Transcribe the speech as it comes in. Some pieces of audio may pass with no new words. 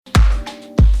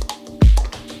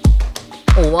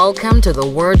Welcome to the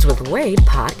Words with Wade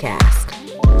podcast.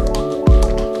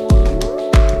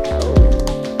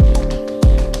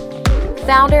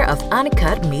 Founder of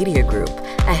Uncut Media Group,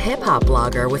 a hip-hop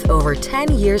blogger with over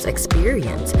 10 years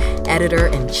experience,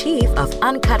 editor-in-chief of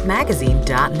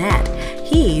UncutMagazine.net,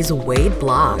 he's Wade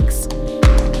Blogs.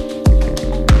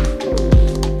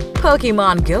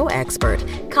 Pokemon Go expert,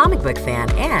 comic book fan,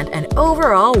 and an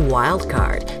overall wild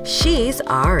card, she's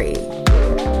Ari.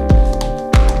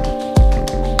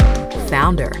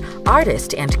 Founder,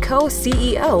 artist, and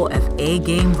co-CEO of A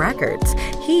Game Records,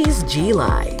 he's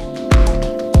G-Lai.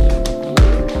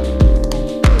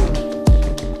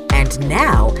 And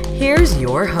now, here's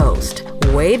your host,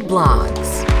 Wade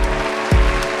Blogs.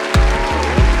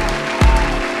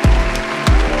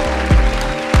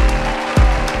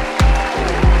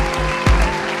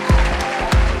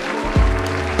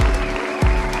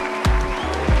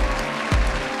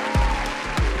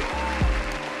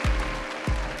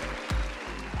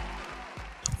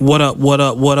 What up, what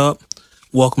up, what up?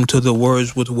 Welcome to the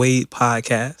Words with Wade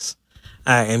podcast.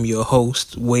 I am your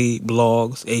host, Wade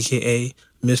Blogs, a.k.a.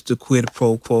 Mr. Quid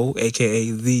Pro Quo, a.k.a.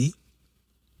 the...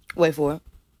 Wait for it.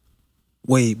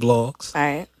 Wade Blogs. All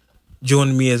right.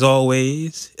 Joining me as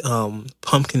always,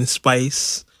 Pumpkin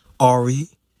Spice, Ari,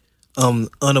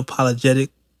 Unapologetic,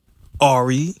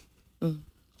 Ari.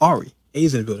 Ari.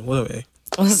 A's in the building. What up, A?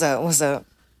 What's up?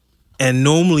 And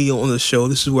normally on the show,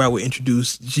 this is where I would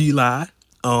introduce G-Lai,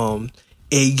 A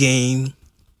Game,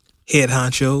 Head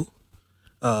Honcho,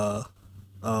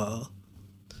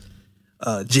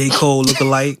 J. Cole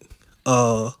lookalike.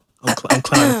 I'm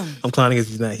clowning because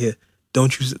he's not here.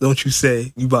 Don't you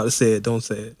say you about to say it? Don't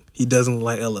say it. He doesn't look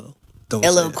like LL. Don't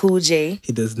LL say it. Cool J.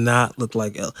 He does not look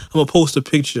like LL. I'm gonna post a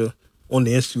picture on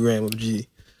the Instagram of G.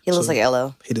 He looks like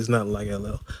LL. He does not look like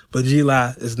LL. But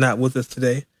G-Lai is not with us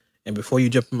today. And before you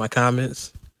jump in my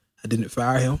comments, I didn't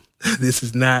fire him. This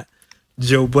is not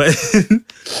Joe Button.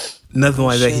 Nothing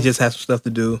like that. He just has some stuff to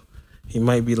do. He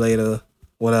might be later,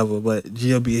 whatever. But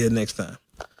G will be here next time.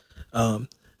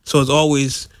 So as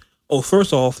always,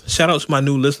 first off, shout out to my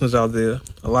new listeners out there.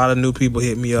 A lot of new people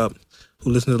hit me up who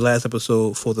listened to the last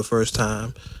episode for the first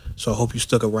time. So I hope you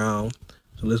stuck around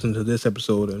to listen to this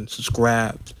episode and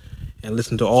subscribed and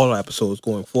listen to all our episodes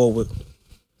going forward.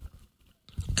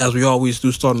 As we always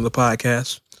do starting the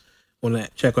podcast, want to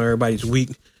check on everybody's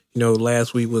week. You know,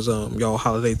 last week was y'all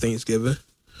holiday Thanksgiving.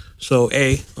 So,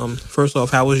 first off,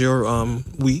 how was your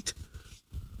week?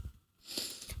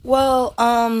 Well,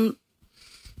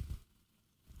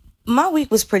 my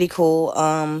week was pretty cool.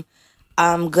 I'm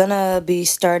gonna be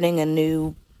starting a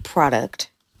new product.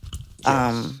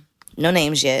 Yes. No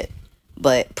names yet,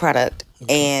 but product.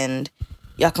 Okay. And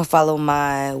y'all can follow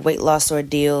my weight loss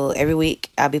ordeal every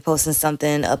week. I'll be posting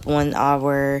something up on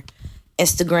our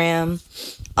Instagram.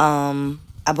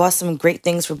 I bought some great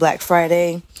things for Black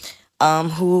Friday.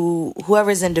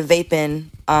 Whoever's into vaping,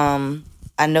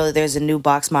 I know that there's a new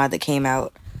box mod that came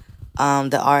out,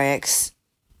 the RX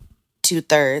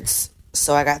 2/3.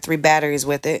 So I got 3 batteries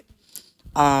with it,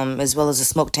 as well as a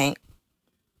smoke tank,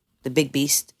 the big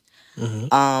beast.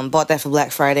 Mm-hmm. Bought that for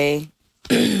Black Friday.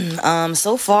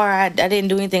 So far, I didn't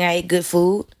do anything. I ate good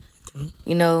food.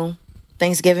 You know,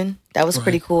 Thanksgiving. That was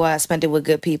pretty cool. I spent it with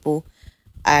good people.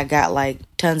 I got like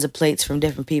tons of plates from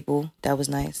different people. That was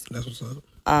nice. That's what's up.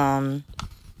 I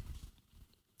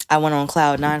went on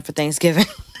Cloud9 for Thanksgiving.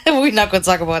 We're not going to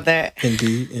talk about that.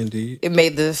 Indeed. It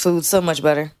made the food so much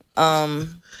better.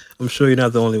 I'm sure you're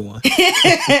not the only one.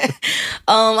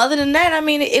 Other than that, I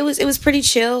mean, it was pretty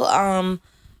chill.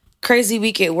 Crazy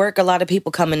week at work. A lot of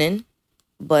people coming in.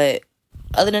 But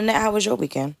other than that, how was your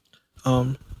weekend?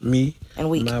 Me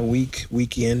and week. My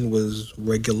weekend was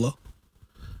regular.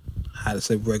 I had to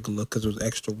say regular because it was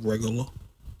extra regular.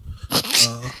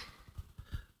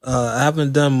 I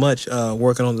haven't done much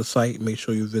working on the site. Make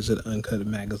sure you visit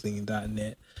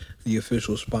UncutMagazine.net, the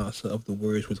official sponsor of the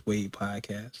Words with Wade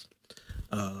podcast.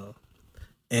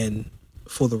 And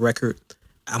for the record,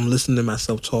 I'm listening to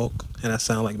myself talk, and I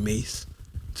sound like Mace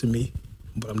to me,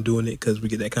 but I'm doing it because we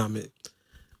get that comment.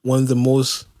 One of the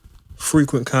most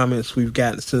frequent comments we've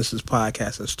gotten since this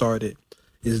podcast has started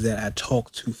is that I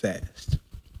talk too fast.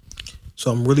 So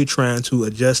I'm really trying to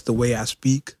adjust the way I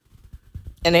speak.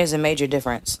 And there's a major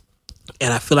difference.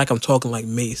 And I feel like I'm talking like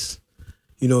Mace.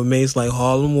 You know, Mace like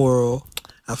Harlem World.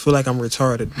 I feel like I'm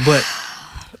retarded. But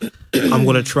I'm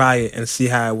going to try it and see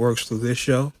how it works through this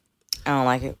show. I don't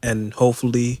like it. And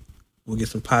hopefully we'll get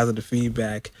some positive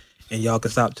feedback and y'all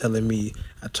can stop telling me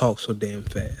I talk so damn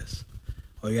fast.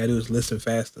 All you gotta do is listen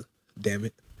faster. Damn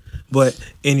it. But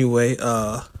anyway,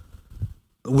 the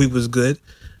week was good.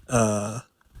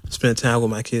 Spent time with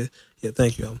my kid. Yeah,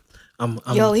 thank you.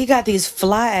 Yo, he got these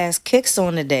fly ass kicks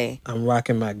on today. I'm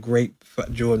rocking my great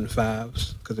Jordan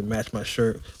 5s because it matched my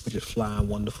shirt, which is fly and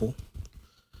wonderful.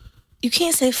 You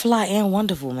can't say fly and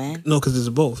wonderful, man. No, because it's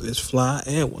both. It's fly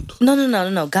and wonderful.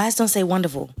 No. Guys don't say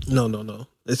wonderful. No.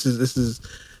 This is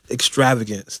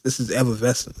extravagance. This is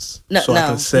effervescence. No,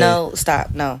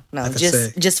 stop. No.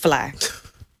 Just fly.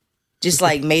 Just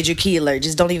like Major Key Alert.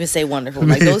 Just don't even say wonderful.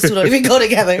 Like those two don't even go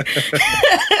together.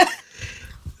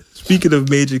 Speaking of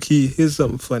Major Key, here's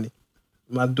something funny.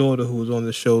 My daughter, who was on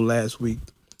the show last week,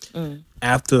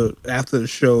 after the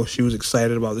show, she was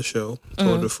excited about the show,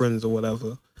 told her friends or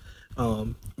whatever.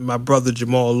 My brother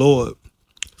Jamal Lord,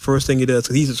 first thing he does,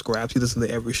 because he subscribes, he listens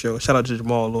to every show. Shout out to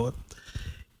Jamal Lord.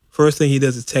 First thing he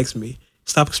does is text me,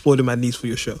 "Stop exploiting my niece for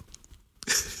your show."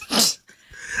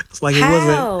 It's like, it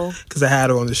wasn't, because I had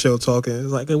her on the show talking.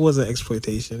 It's like, it wasn't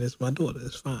exploitation. It's my daughter.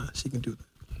 It's fine. She can do that.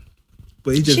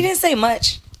 But she didn't say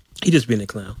much. He just being a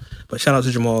clown. But shout out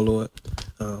to Jamal Lord.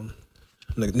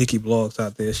 Nikki Blogs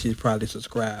out there. She's probably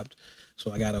subscribed.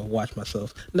 So I got to watch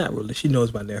myself. Not really. She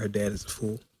knows by now her dad is a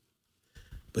fool.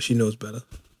 But she knows better.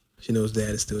 She knows dad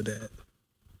is still dad.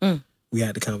 We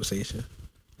had the conversation.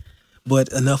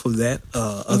 But enough of that.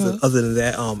 Other than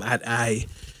that,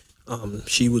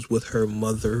 she was with her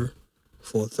mother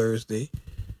for Thursday.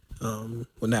 Well,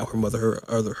 not her mother,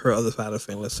 her other side of the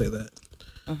family, let's say that.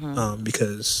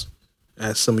 Because,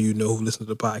 as some of you know who listened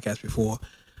to the podcast before,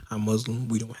 I'm Muslim.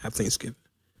 We don't have Thanksgiving.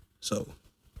 So,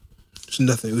 it's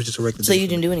nothing. It was just a regular day. So you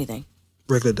didn't do anything?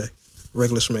 Regular day.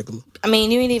 Regular schmegular. I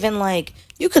mean, you ain't even like,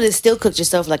 you could have still cooked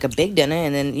yourself like a big dinner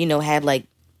and then, had like,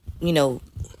 you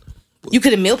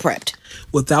could have meal prepped.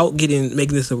 Without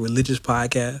making this a religious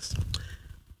podcast,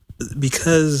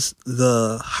 because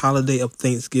the holiday of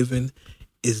Thanksgiving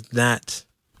is not,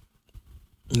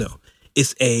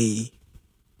 it's a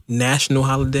national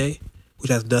holiday,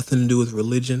 which has nothing to do with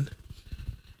religion.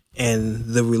 And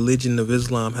the religion of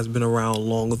Islam has been around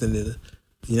longer than the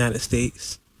United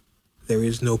States. There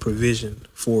is no provision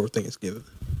for Thanksgiving.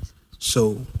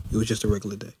 So it was just a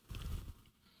regular day.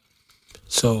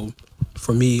 So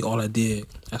for me, all I did,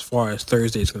 as far as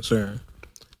Thursday is concerned,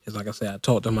 is, like I said, I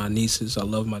talked to my nieces. I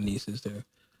love my nieces. They're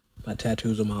my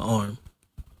tattoos on my arm.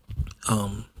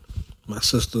 My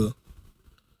sister,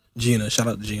 Gina, shout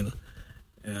out to Gina.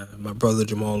 My brother,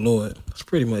 Jamal Lord. That's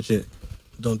pretty much it.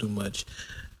 Don't do much.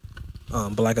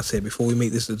 But like I said, before we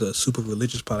make this a super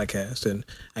religious podcast and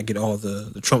I get all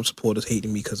the Trump supporters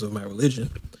hating me because of my religion,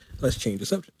 let's change the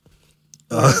subject.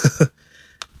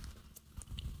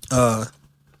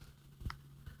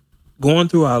 Going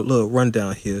through our little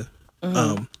rundown here,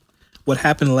 what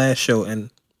happened last show, and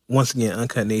once again,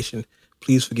 Uncut Nation,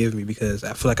 please forgive me because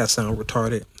I feel like I sound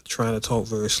retarded trying to talk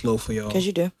very slow for y'all. Because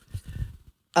you do.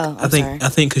 Oh, I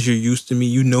think because you're used to me.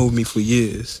 You know me for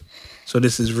years. So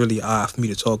this is really odd for me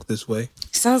to talk this way.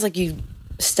 Sounds like you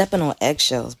stepping on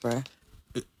eggshells, bro.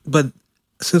 But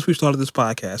since we started this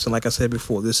podcast, and like I said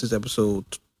before, this is episode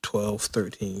 12,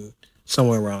 13,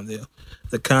 somewhere around there.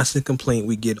 The constant complaint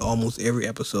we get almost every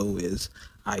episode is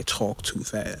I talk too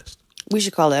fast. We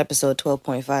should call it episode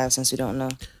 12.5 since we don't know.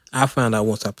 I found out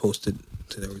once I posted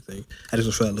to everything. I just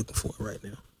was looking for it right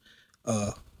now.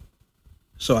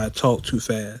 So I talk too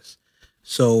fast.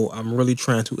 So I'm really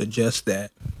trying to adjust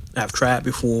that. I've tried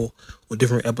before with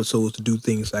different episodes to do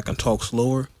things I can talk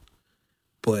slower,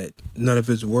 but none of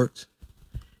it's worked.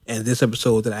 And this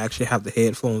episode that I actually have the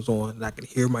headphones on and I can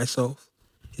hear myself,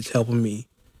 it's helping me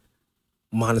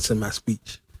monitor my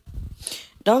speech.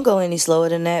 Don't go any slower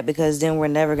than that because then we're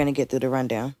never going to get through the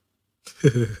rundown.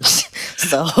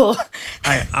 So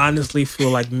I honestly feel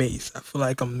like Mace. I feel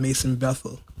like I'm Mason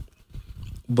Bethel.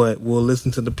 But we'll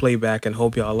listen to the playback and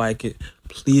hope y'all like it.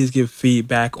 Please give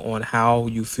feedback on how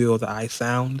you feel that I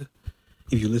sound.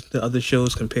 If you listen to other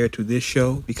shows compared to this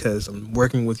show, because I'm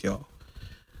working with y'all.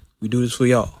 We do this for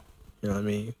y'all. You know what I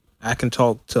mean? I can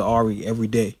talk to Ari every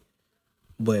day,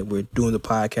 but we're doing the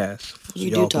podcast.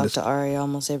 You do talk to Ari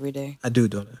almost every day. I do,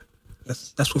 don't I?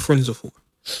 That's what friends are for.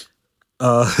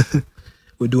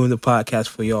 We're doing the podcast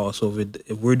for y'all. So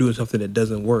if we're doing something that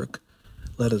doesn't work,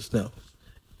 let us know.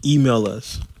 Email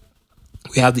us.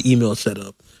 We have the email set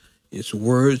up. It's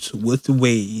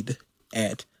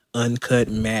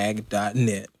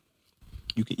wordswithwade@uncutmag.net.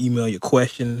 You can email your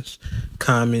questions,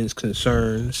 comments,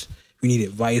 concerns. If you need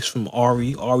advice from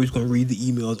Ari, Ari's going to read the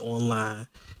emails online.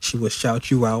 She will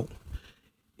shout you out.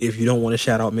 If you don't want to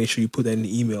shout out, make sure you put that in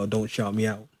the email. Don't shout me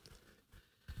out.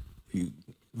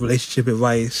 Relationship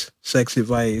advice, sex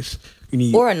advice. You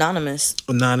need or anonymous,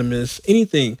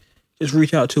 anything. Just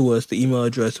reach out to us. The email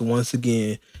address, once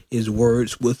again, is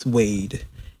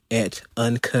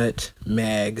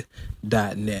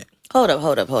wordswithwade@uncutmag.net. Hold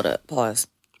up. Pause.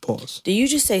 Pause. Did you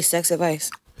just say sex advice?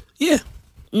 Yeah.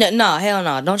 No, hell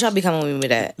no. Don't y'all be coming with me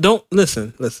that. Don't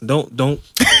listen. Don't.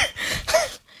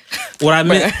 What I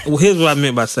meant. Well, here's what I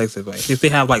meant by sex advice. If they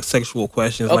have like sexual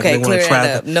questions, Okay, like they clear want to try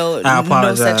that up.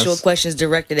 No sexual questions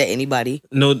directed at anybody.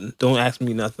 No, don't ask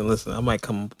me nothing. Listen, I might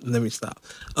come. Let me stop.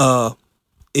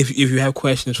 If you have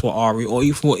questions for Ari or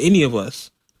even for any of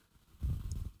us,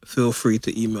 feel free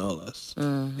to email us,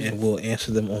 and we'll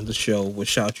answer them on the show. We'll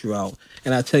shout you out.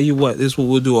 And I tell you what, this is what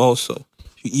we'll do also.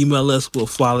 If you email us, we'll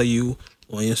follow you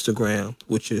on Instagram.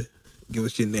 Which you give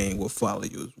us your name, we'll follow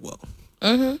you as well.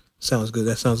 Mm-hmm. Sounds good.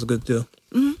 That sounds a good deal.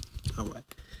 Mm-hmm. All right.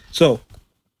 So,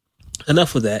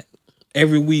 enough of that.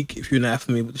 Every week, if you're not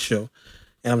familiar with the show,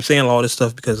 and I'm saying all this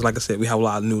stuff because, like I said, we have a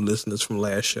lot of new listeners from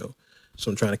last show.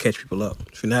 So I'm trying to catch people up.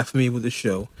 If you're not familiar with the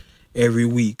show, every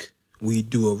week we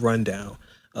do a rundown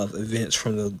of events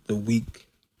from the week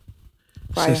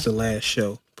since the last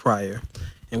show prior.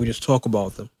 And we just talk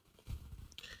about them.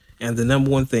 And the number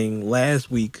one thing,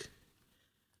 last week,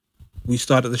 we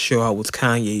started the show out with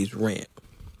Kanye's rant.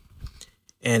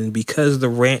 And because the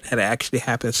rant had actually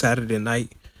happened Saturday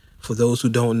night, for those who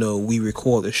don't know, we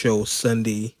record the show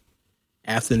Sunday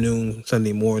afternoon,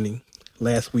 Sunday morning.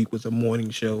 Last week was a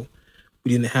morning show. We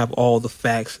didn't have all the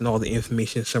facts and all the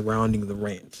information surrounding the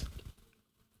rant.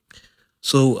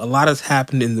 So a lot has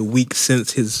happened in the week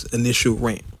since his initial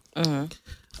rant.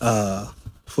 Mm-hmm.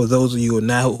 For those of you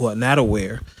who are not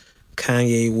aware,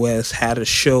 Kanye West had a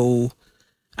show,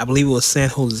 I believe it was San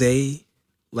Jose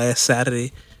last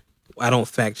Saturday. I don't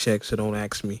fact check, so don't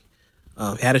ask me.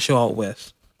 He had a show out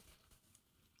west.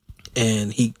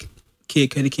 And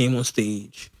Kid Cudi came on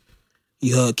stage.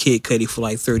 He hugged Kid Cudi for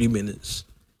like 30 minutes.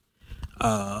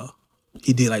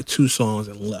 He did like 2 songs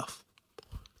and left.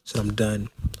 Said, I'm done.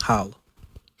 Holla.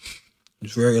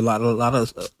 There's a lot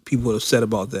of people are upset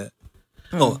about that.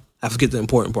 Oh, I forget the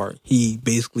important part. He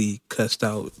basically cussed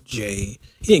out Jay.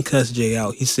 He didn't cuss Jay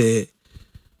out. He said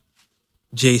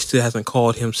Jay still hasn't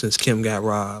called him since Kim got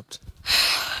robbed.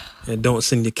 And don't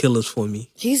send your killers for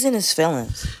me. He's in his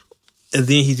feelings. And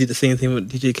then he did the same thing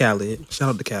with DJ Khaled. Shout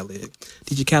out to Khaled.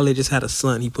 DJ Khaled just had a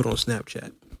son he put on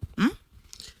Snapchat.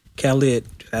 Khaled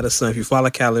had a son. If you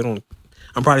follow Khaled on,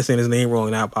 I'm probably saying his name wrong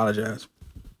and I apologize.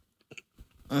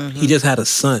 Mm-hmm. He just had a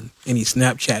son and he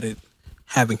Snapchatted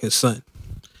having his son.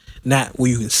 Not where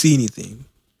you can see anything,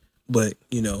 but,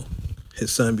 you know,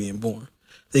 his son being born.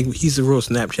 I think he's a real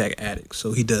Snapchat addict,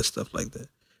 so he does stuff like that.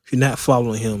 If you're not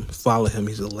following him, follow him.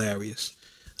 He's hilarious.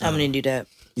 I'm going to do that.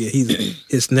 Yeah,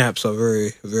 his snaps are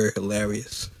very, very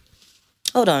hilarious.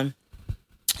 Hold on.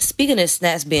 Speaking of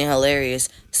snaps being hilarious,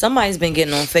 somebody's been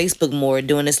getting on Facebook more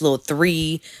doing this little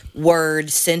 3-word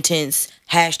sentence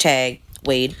hashtag,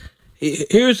 Wade.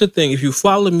 Here's the thing. If you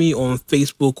follow me on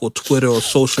Facebook or Twitter or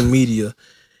social media,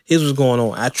 here's what's going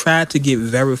on. I tried to get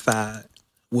verified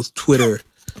with Twitter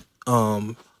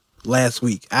last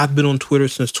week. I've been on Twitter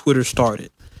since Twitter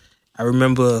started. I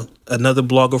remember another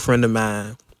blogger friend of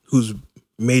mine who's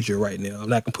major right now. I'm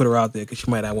not going to put her out there because she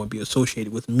might not want to be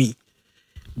associated with me.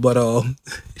 But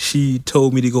she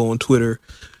told me to go on Twitter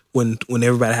when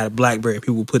everybody had a BlackBerry.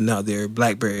 People were putting out their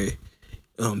BlackBerry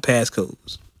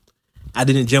passcodes. I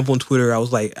didn't jump on Twitter. I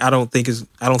was like, I don't think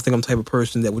I'm the type of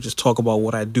person that would just talk about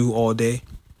what I do all day.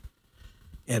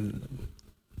 And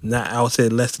I would say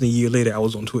less than a year later, I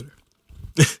was on Twitter.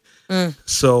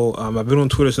 So I've been on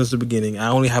Twitter since the beginning. I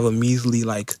only have a measly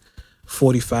like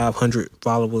 4,500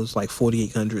 followers, like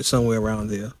 4,800, somewhere around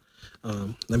there.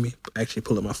 Let me actually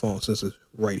pull up my phone since it's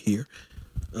right here.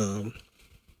 I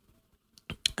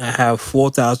have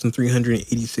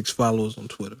 4,386 followers on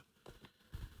Twitter.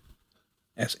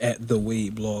 That's at The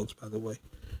Wade Blogs, by the way.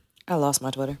 I lost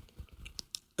my Twitter.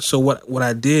 So what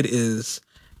I did is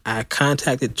I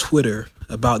contacted Twitter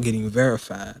about getting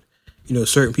verified. You know,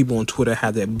 certain people on Twitter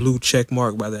have that blue check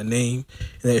mark by their name,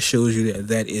 and that shows you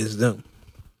that is them.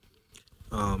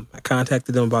 I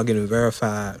contacted them about getting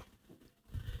verified,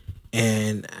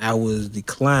 and I was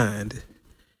declined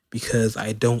because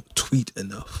I don't tweet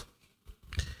enough.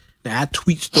 Now, I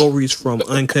tweet stories from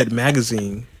Uncut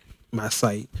Magazine, my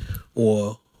site,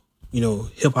 or, you know,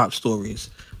 hip-hop stories.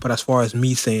 But as far as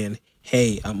me saying,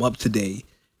 hey, I'm up today,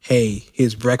 hey,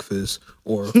 here's breakfast,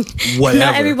 or whatever.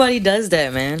 Not everybody does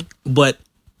that, man. But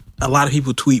a lot of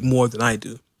people tweet more than I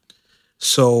do.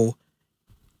 So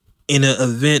in an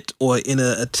event or in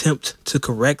an attempt to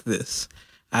correct this,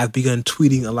 I've begun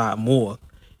tweeting a lot more.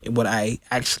 And what I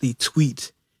actually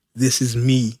tweet, this is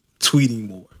me tweeting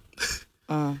more.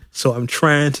 So I'm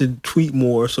trying to tweet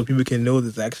more so people can know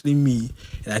this is actually me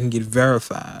and I can get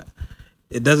verified.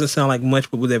 It doesn't sound like much,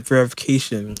 but with that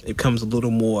verification, it becomes a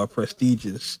little more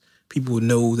prestigious people would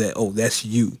know that, oh, that's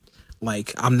you.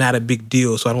 Like, I'm not a big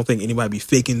deal, so I don't think anybody be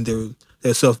faking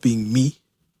their self being me.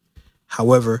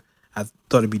 However, I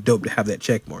thought it'd be dope to have that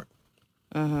check mark.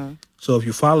 So if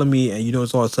you follow me and you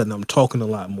notice all of a sudden I'm talking a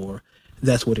lot more,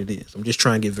 that's what it is. I'm just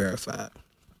trying to get verified.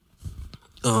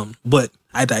 But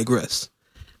I digress.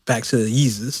 Back to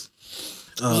Yeezus.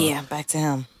 Back to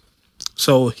him.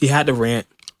 So he had the rant,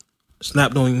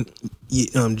 snapped on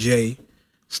Jay,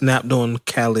 snapped on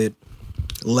Khaled,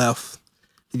 left.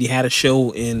 He had a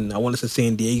show in, I want to say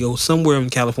San Diego, somewhere in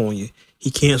California.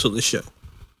 He canceled the show.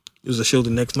 It was a show the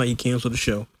next night. He canceled the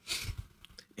show.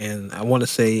 And I want to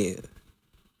say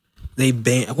they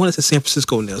banned, I want to say San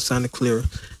Francisco now, Santa Clara,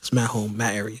 it's my home,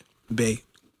 my area, Bay.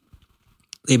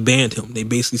 They banned him. They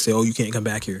basically said, oh, you can't come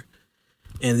back here.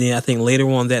 And then I think later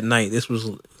on that night, this was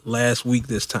last week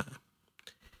this time,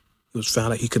 it was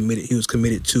found out he was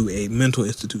committed to a mental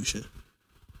institution.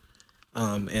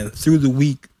 And through the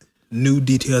week, new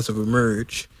details have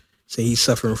emerged, saying he's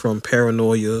suffering from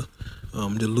paranoia,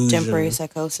 delusion. Temporary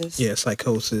psychosis. Yeah,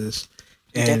 psychosis.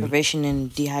 And deprivation and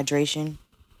dehydration.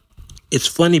 It's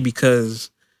funny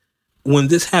because when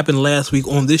this happened last week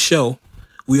on this show,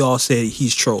 we all said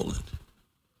he's trolling.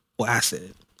 Well, I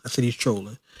said he's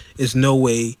trolling. There's no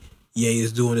way Ye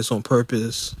is doing this on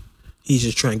purpose. He's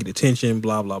just trying to get attention,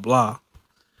 blah, blah, blah.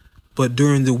 But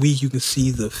during the week, you can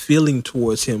see the feeling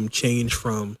towards him change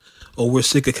from, oh, we're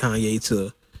sick of Kanye,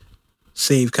 to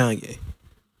save Kanye.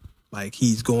 Like,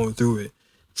 he's going through it.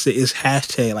 So it's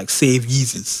hashtag, like, save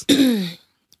Yeezus.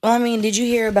 Well, I mean, did you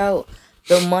hear about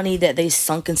the money that they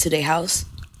sunk into their house?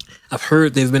 I've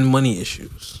heard there've been money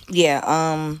issues. Yeah,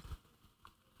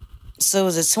 so it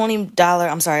was a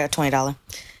 $20,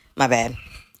 my bad.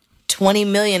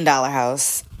 $20 million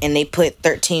house, and they put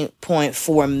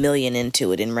 $13.4 million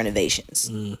into it in renovations.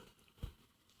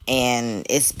 And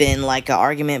it's been like an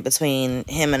argument between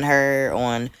him and her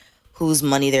on whose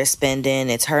money they're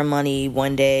spending. It's her money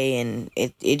one day, and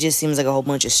it just seems like a whole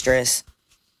bunch of stress.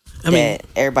 That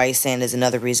everybody's saying is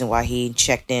another reason why he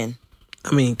checked in.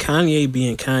 I mean, Kanye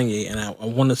being Kanye, and I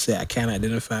want to say I can't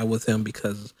identify with him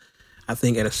because I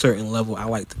think at a certain level I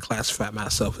like to classify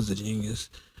myself as a genius.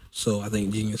 So I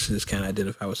think geniuses can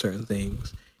identify with certain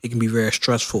things. It can be very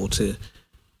stressful to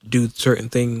do certain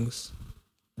things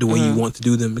the way you want to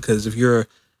do them, because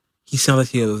he sounds like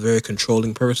he's a very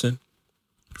controlling person.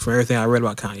 For everything I read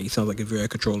about Kanye, he sounds like a very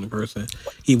controlling person.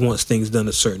 He wants things done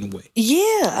a certain way.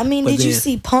 Yeah, I mean, did you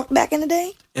see Punk back in the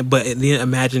day? But then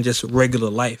imagine just regular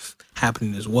life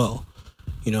happening as well.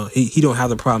 You know, he don't have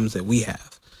the problems that we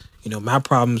have. You know, my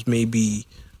problems may be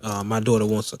my daughter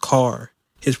wants a car.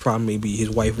 His problem may be his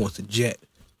wife wants a jet.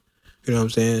 You know what I'm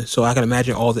saying? So I can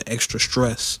imagine all the extra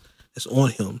stress that's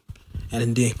on him.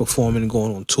 And then performing and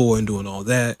going on tour and doing all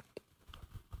that.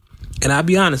 And I'll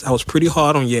be honest, I was pretty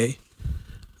hard on Ye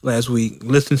last week.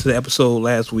 Listening to the episode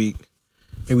last week,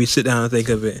 maybe sit down and think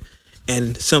of it.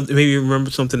 And maybe remember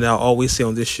something that I always say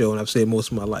on this show, and I've said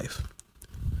most of my life.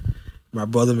 My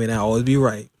brother may not always be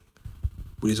right,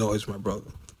 but he's always my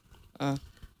brother.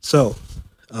 So,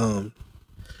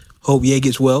 hope Ye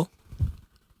gets well.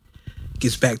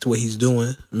 Gets back to what he's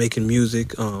doing, making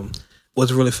music.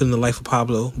 Wasn't really feeling the life of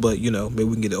Pablo, but, you know, maybe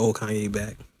we can get the old Kanye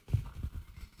back.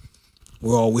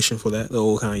 We're all wishing for that, the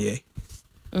old Kanye.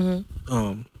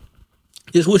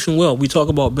 Just wishing well. We talk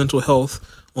about mental health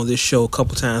on this show a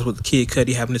couple times with Kid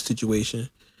Cudi having this situation.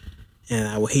 And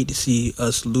I would hate to see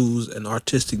us lose an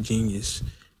artistic genius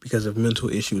because of mental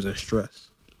issues and stress.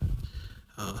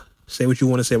 Say what you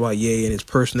want to say about Ye and his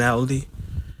personality.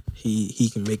 He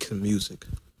can make some music.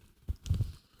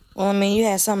 Well, I mean, you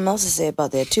had something else to say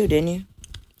about that too, didn't you?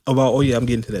 I'm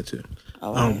getting to that too.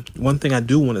 One thing I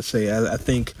do want to say, I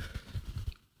think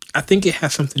it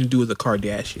has something to do with the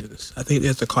Kardashians. I think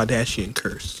there's a Kardashian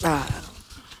curse. Like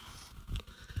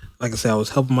I said, I was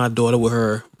helping my daughter with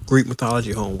her Greek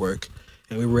mythology homework,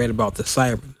 and we read about the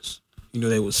sirens. You know,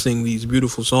 they would sing these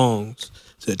beautiful songs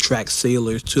to attract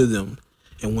sailors to them,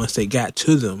 and once they got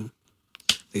to them,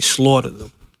 they slaughtered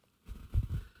them.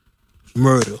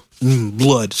 Murder,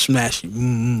 blood,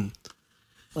 smashing.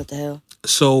 What the hell?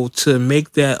 So to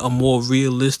make that a more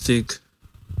realistic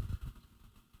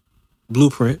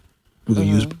blueprint, we're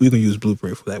gonna use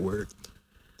blueprint for that word.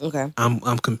 Okay.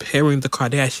 I'm comparing the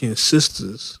Kardashian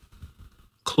sisters,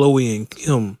 Khloe and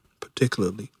Kim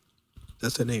particularly.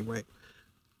 That's her name, right?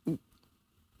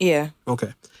 Yeah.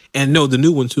 Okay. And no, the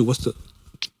new one too. What's the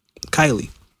Kylie,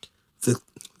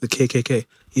 the KKK?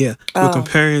 Yeah, we're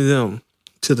comparing them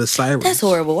to the sirens. That's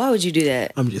horrible. Why would you do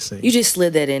that? I'm just saying. You just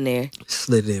slid that in there.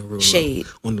 Slid it in real shade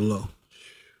low, on the low.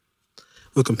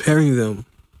 We're comparing them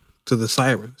to the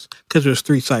sirens, because there's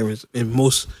 3 sirens in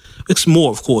most. It's more,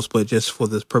 of course, but just for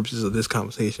the purposes of this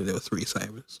conversation, there were 3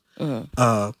 sirens.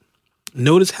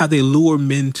 Notice how they lure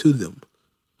men to them.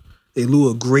 They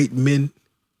lure great men,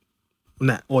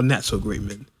 not so great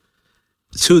men,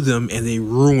 to them, and they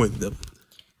ruin them.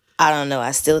 I don't know.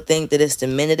 I still think that it's the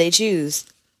men that they choose.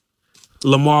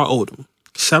 Lamar Odom.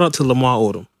 Shout out to Lamar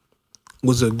Odom.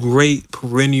 Was a great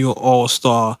perennial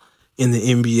all-star in the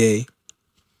NBA.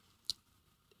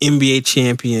 NBA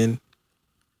champion.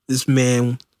 This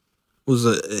man was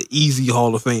an easy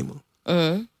Hall of Famer.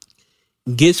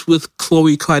 Gets with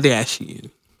Khloe Kardashian.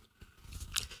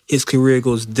 His career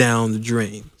goes down the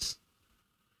drains.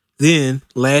 Then,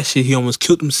 last year, he almost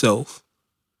killed himself.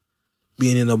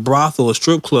 Being in a brothel or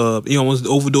strip club. He almost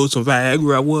overdosed on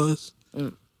Viagra,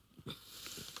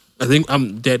 I think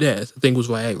I'm dead ass. I think it was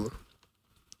Viagra.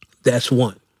 That's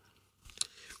one.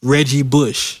 Reggie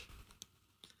Bush.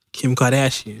 Kim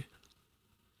Kardashian.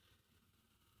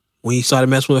 When he started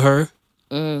messing with her,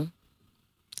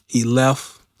 he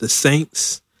left the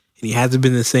Saints, and he hasn't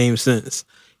been the same since.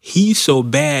 He's so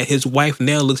bad, his wife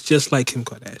now looks just like Kim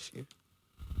Kardashian.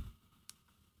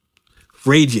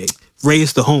 Ray J. Ray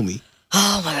is the homie.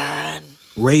 Oh, my God.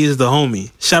 Ray is the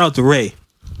homie. Shout out to Ray.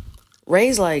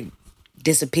 Ray's, like,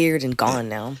 disappeared and gone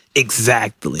now.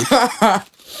 Exactly.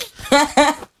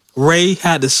 Ray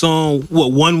had the song,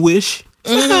 One Wish?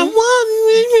 I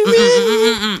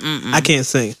can't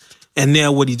sing. And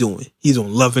now what he doing? He's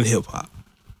on Love and Hip Hop.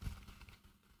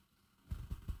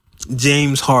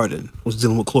 James Harden was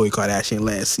dealing with Khloe Kardashian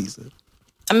last season.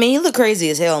 I mean, he look crazy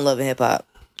as hell on Love and Hip Hop.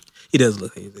 He does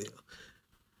look crazy as hell.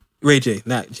 Ray J,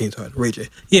 not James Harden. Ray J.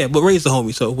 Yeah, but Ray's the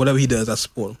homie, so whatever he does, I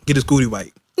support him. Get a scooty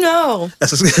bike. No.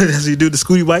 That's what you do, the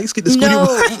scooty bikes? Get the scooty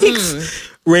bikes.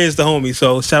 Ray is the homie,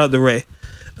 so shout out to Ray.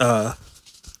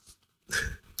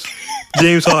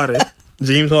 James Harden.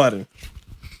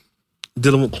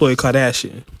 Dealing with Khloe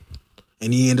Kardashian.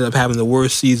 And he ended up having the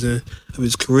worst season of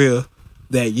his career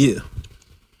that year.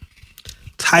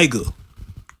 Tiger.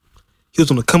 He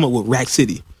was on the come up with Rack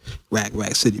City. Rack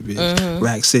City, bitch.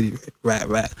 Rack City,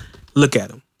 rack. Look at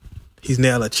him. He's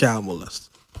now a child molester.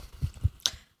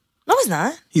 No, he's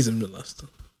not. He's a molester.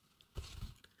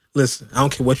 Listen, I don't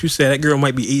care what you say. That girl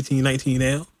might be 18, 19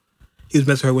 now. He was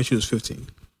messing with her when she was 15.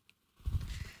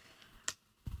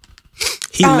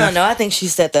 I don't know. I think she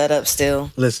set that up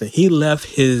still. Listen, he left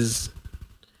his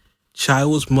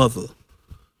child's mother,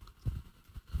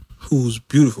 who's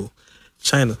beautiful.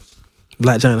 China.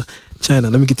 Black China. China,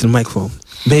 let me get to the microphone.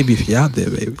 Baby, if you're out there,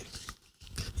 baby.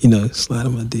 You know, slide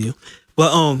on my DM.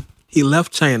 But he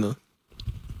left China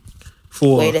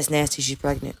for... Wait, that's nasty. She's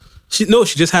pregnant. She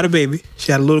just had a baby.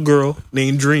 She had a little girl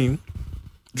named Dream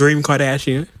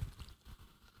Kardashian.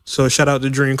 So shout out to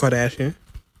Dream Kardashian.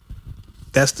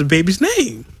 That's the baby's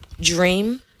name.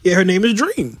 Dream? Yeah, her name is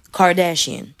Dream.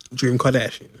 Kardashian. Dream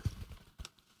Kardashian.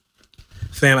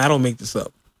 Fam, I don't make this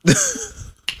up.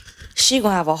 She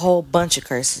gonna have a whole bunch of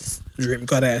curses. Dream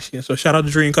Kardashian. So shout out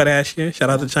to Dream Kardashian. Shout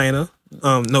out to China.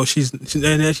 No, she's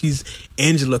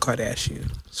Angela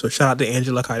Kardashian. So shout out to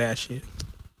Angela Kardashian.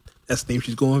 That's the name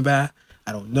she's going by.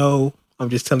 I don't know. I'm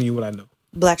just telling you what I know.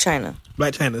 Black China.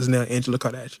 Black China is now Angela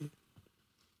Kardashian.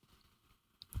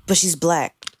 But she's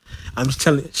black. I'm just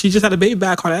telling you. She just had a baby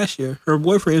by Kardashian. Her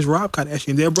boyfriend is Rob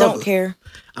Kardashian. Their brother. Don't care.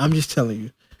 I'm just telling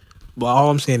you. But all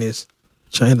I'm saying is,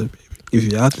 China, baby. If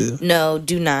you're out there. No,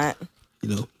 do not. You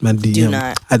know, my DM. Do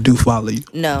not. I do follow you.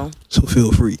 No. So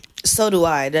feel free. So do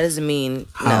I. That doesn't mean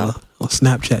no. On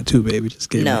Snapchat too, baby. Just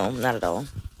kidding. No, not at all.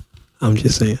 I'm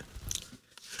just saying.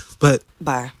 But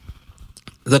bye.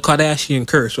 The Kardashian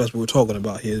curse, that's what we're talking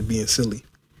about here, is being silly.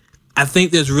 I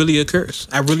think there's really a curse.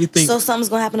 I really think. So something's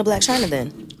gonna happen to Blac Chyna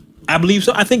then. I believe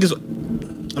so. I think it's.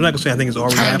 I'm not gonna say I think it's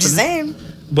already happening. I'm just saying.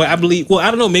 But I believe. Well, I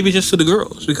don't know. Maybe just to the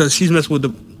girls because she's messing with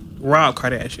the Rob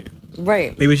Kardashian.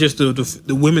 Right. Maybe it's just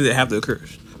the women that have the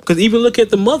curse. Because even look at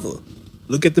the mother.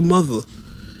 Look at the mother.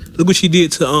 Look what she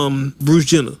did to Bruce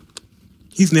Jenner.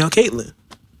 He's now Caitlyn.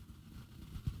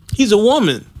 He's a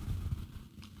woman.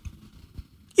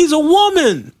 He's a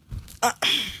woman.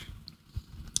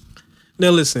 Now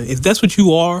listen, if that's what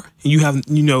you are, and you have,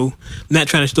 you know, not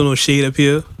trying to still no shade up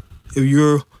here, if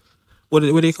you're, what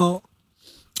they call?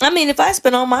 I mean, if I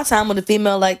spend all my time with a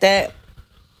female like that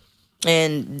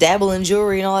and dabble in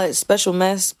jewelry and all that special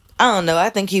mess, I don't know. I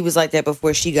think he was like that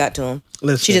before she got to him.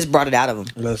 Listen, she just brought it out of him.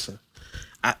 Listen,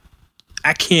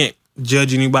 I can't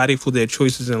judge anybody for their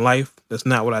choices in life. That's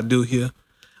not what I do here.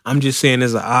 I'm just saying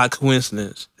there's an odd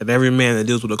coincidence that every man that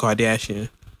deals with a Kardashian,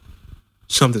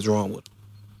 something's wrong with him.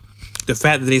 The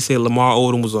fact that they say Lamar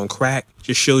Odom was on crack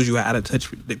just shows you how out of touch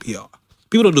they are.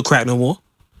 People don't do crack no more.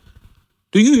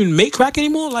 Do you even make crack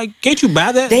anymore? Like, can't you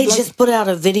buy that? They like, just put out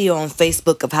a video on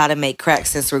Facebook of how to make crack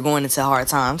since we're going into hard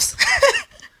times.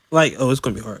 like, oh, it's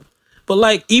gonna be hard. But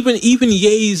like, even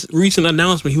Ye's recent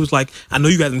announcement, he was like, "I know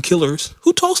you got them killers."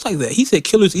 Who talks like that? He said,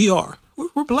 "Killers ER."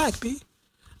 We're black, B.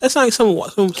 That's not like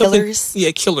something. Killers?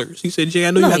 Yeah, killers. He said, "Jay,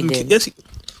 I know you got them." Yes,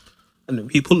 I know.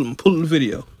 He pulled the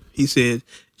video. He said,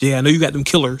 "Jay, I know you got them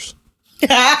killers.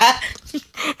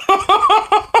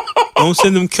 Don't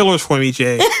send them killers for me,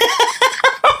 Jay."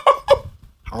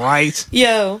 All right.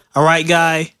 Yo. All right,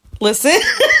 guy. Listen.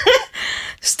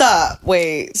 Stop.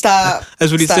 Wait. Stop.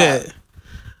 That's what he said.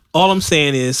 All I'm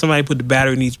saying is somebody put the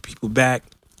battery in these people back.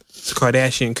 It's a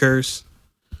Kardashian curse.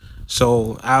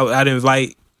 So I'd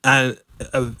advise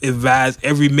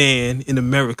every man in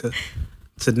America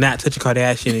to not touch a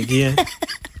Kardashian again.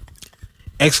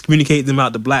 Excommunicate them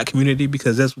out the black community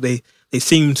because that's what they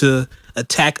seem to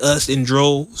attack us in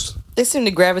droves. They seem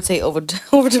to gravitate over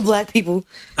to black people.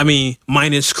 I mean,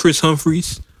 minus Chris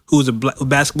Humphries, who was a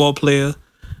basketball player,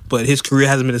 but his career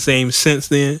hasn't been the same since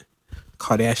then.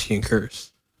 Kardashian curse.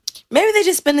 Maybe they're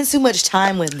just spending too much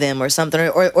time with them or something,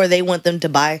 or they want them to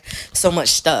buy so much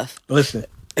stuff. Listen,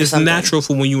 it's natural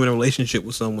for when you're in a relationship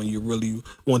with someone you really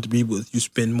want to be with, you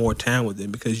spend more time with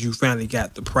them because you finally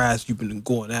got the prize you've been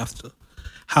going after.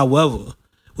 However,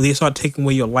 when they start taking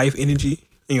away your life energy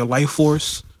and your life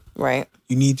force, right,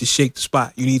 you need to shake the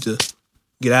spot. You need to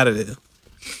get out of there.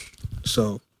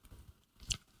 So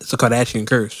it's a Kardashian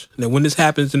curse. Now, when this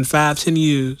happens in 5-10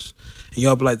 years, and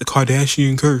y'all be like, the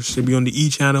Kardashian curse, it'll be on the E!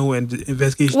 Channel and the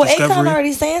Investigation Discovery. Well, Akon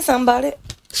already saying something about it.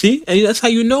 See? And that's how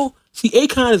you know. See,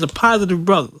 Akon is a positive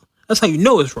brother. That's how you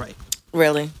know it's right.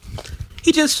 Really?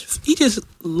 He just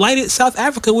lighted South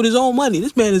Africa with his own money.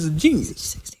 This man is a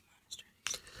genius.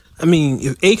 I mean,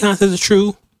 if Akon says it's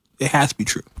true, it has to be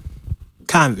true.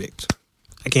 Convict.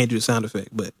 I can't do the sound effect,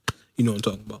 but you know what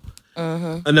I'm talking about.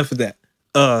 Mm-hmm. Enough of that.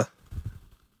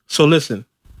 So listen,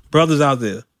 brothers out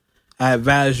there, I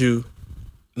advise you,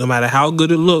 no matter how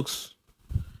good it looks,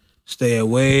 stay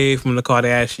away from the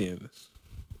Kardashians.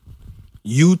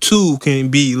 You too can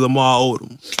be Lamar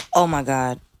Odom. Oh my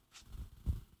God.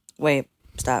 Wait,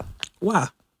 stop. Why?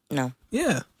 No.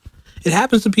 Yeah. It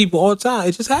happens to people all the time.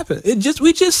 It just happened.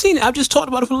 We just seen it. I've just talked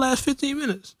about it for the last 15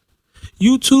 minutes.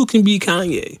 You too can be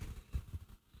Kanye.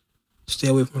 Stay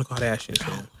away from the Kardashians,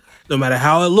 fam. No matter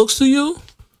how it looks to you,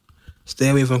 stay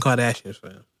away from Kardashians,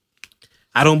 fam.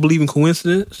 I don't believe in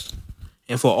coincidence.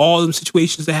 And for all them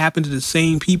situations that happen to the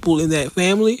same people in that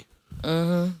family,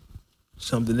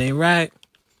 something ain't right.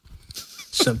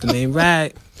 Something ain't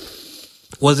right.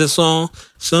 What's that song?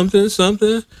 Something just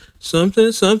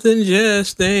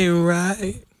ain't right.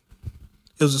 It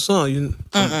was a song.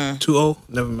 Too old?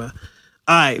 Never mind.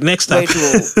 All right, next topic. Way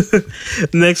too old.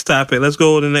 Next topic. Let's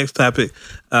go to the next topic.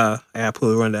 I gotta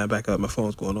pull the rundown back up. My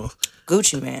phone's going off.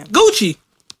 Gucci, man. Gucci.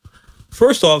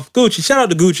 First off, Gucci. Shout out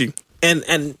to Gucci.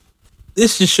 And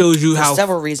this just shows you how...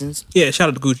 several reasons. Yeah, shout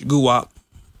out to Gucci. Guwap.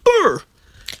 Brr.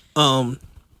 I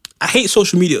hate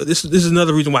social media. This is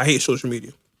another reason why I hate social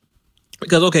media.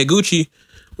 Because, okay, Gucci...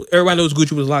 Everybody knows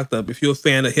Gucci was locked up. If you're a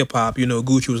fan of hip-hop, you know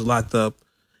Gucci was locked up.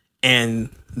 And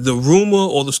the rumor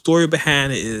or the story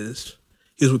behind it is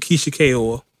he was with Keisha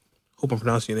Kaur. Hope I'm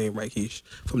pronouncing your name right, Keish.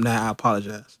 From that, I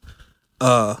apologize.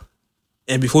 And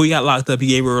before he got locked up, he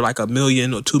gave her like $1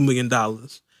 million or $2 million.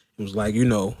 It was like,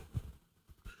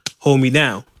 hold me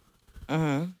down.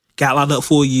 Mm-hmm. Got locked up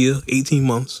for a year, 18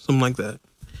 months, something like that.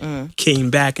 Mm-hmm.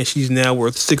 Came back and she's now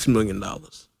worth $6 million.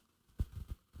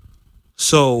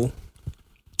 So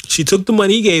she took the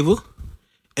money he gave her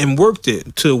and worked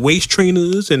it to waist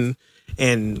trainers and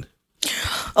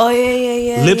oh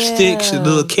yeah lipsticks,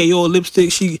 the KO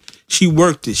lipstick. She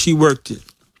worked it.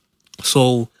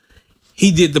 So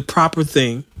he did the proper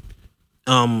thing.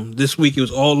 This week it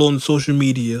was all on social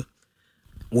media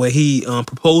where he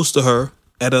proposed to her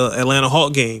at a Atlanta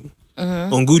Hawk game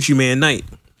on Gucci Man night.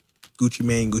 Gucci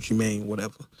Mane,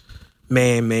 whatever.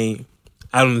 Man.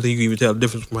 I don't think you can even tell the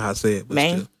difference from how I say it. But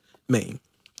Mane? Still, Mane.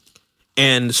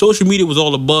 And social media was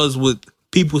all a buzz with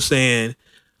people saying,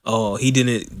 oh, he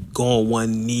didn't go on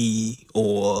one knee,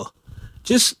 or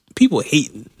just people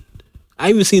hating. I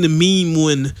even seen a meme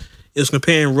when it was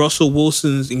comparing Russell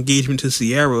Wilson's engagement to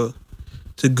Ciara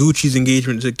to Gucci's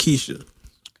engagement to Keisha.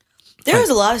 There was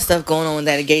a lot of stuff going on with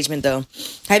that engagement, though.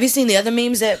 Have you seen the other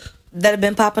memes that have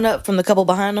been popping up from the couple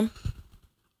behind them?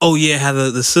 Oh yeah, how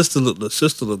the sister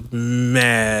looked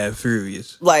mad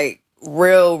furious. Like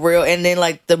real, and then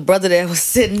like the brother that was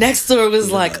sitting next to her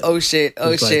was like, oh shit.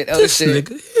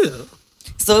 Nigga, yeah.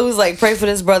 So it was like, pray for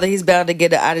this brother, he's bound to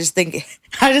get it. I just think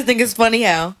it's funny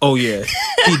how. Oh yeah,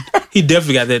 he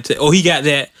definitely got that. He got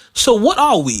that. So what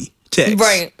are we? text.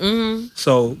 Right. Mm-hmm.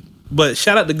 So, but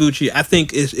shout out to Gucci. I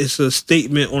think it's a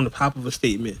statement on the top of a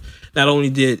statement. Not only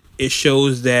did it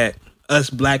shows that us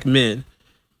black men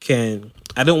can,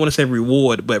 I don't want to say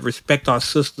reward, but respect our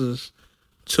sisters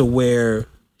to where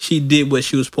she did what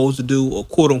she was supposed to do, or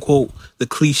quote unquote the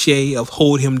cliche of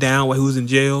hold him down while he was in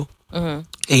jail. And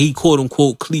he quote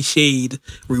unquote cliched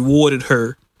rewarded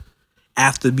her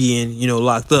after being,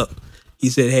 locked up. He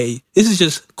said, hey, this is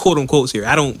just quote unquotes here.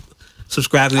 I don't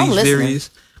subscribe to these theories.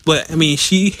 But I mean,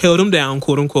 she held him down,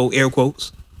 quote unquote, air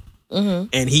quotes. And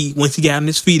once he got on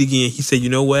his feet again, he said, you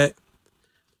know what?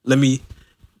 Let me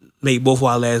make both of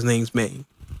our last names May.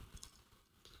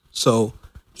 So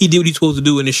he did what he's supposed to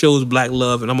do, and it shows black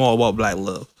love, and I'm all about black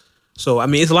love. So I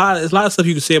mean, it's a lot of stuff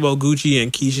you can say about Gucci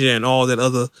and Keisha and all that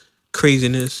other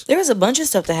craziness. There was a bunch of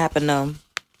stuff that happened though.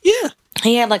 Yeah.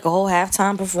 He had like a whole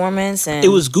halftime performance, and it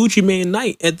was Gucci Mane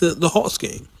night at the Hawks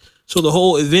game. So the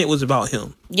whole event was about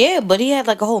him. Yeah, but he had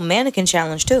like a whole mannequin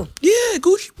challenge too. Yeah,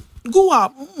 Gucci, go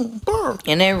out, burr.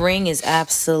 And that ring is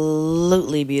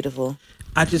absolutely beautiful.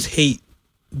 I just hate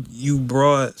you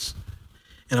broads,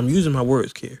 and I'm using my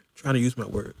words, Kier. Trying to use my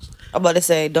words. I'm about to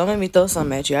say, don't make me throw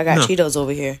something at you. I got Cheetos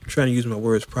over here. I'm trying to use my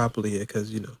words properly here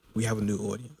because we have a new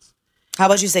audience. How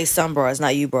about you say some broads,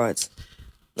 not you broads?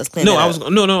 Let's clean it up.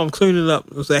 I'm cleaning it up.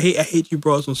 I hate you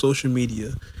broads on social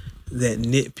media that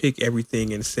nitpick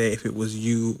everything and say if it was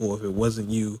you or if it wasn't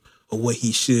you or what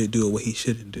he should do or what he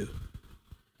shouldn't do.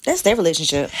 That's their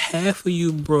relationship. Half of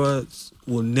you broads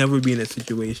will never be in that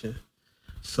situation.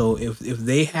 So if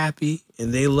they happy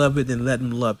and they love it, then let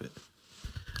them love it.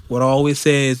 What I always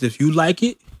say is if you like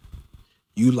it,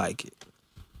 you like it.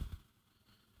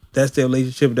 That's their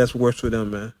relationship. That's what works for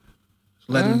them, man.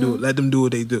 So let them do it. Let them do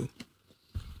what they do.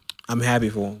 I'm happy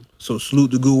for them. So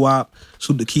salute to Guwap,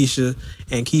 salute to Keisha.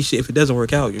 And Keisha, if it doesn't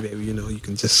work out, baby, you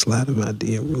can just slide in my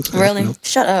DM real quick. Really?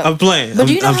 Shut up. I'm playing. But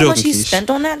do you know how much he Keisha. spent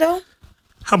on that, though?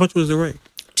 How much was the ring?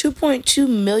 $2.2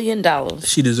 million.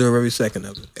 She deserved every second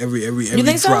of it. Every You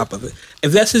think drop so? of it.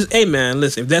 If that's his, hey man,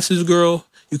 listen, if that's his girl,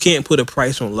 you can't put a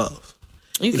price on love.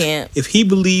 You can't. If he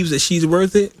believes that she's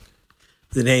worth it,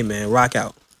 then hey man, rock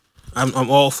out. I'm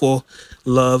all for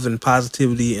love and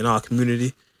positivity in our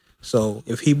community. So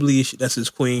if he believes that's his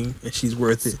queen and she's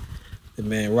worth it, then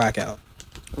man, rock out.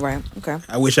 Right. Okay.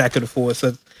 I wish I could afford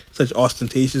such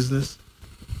ostentatiousness.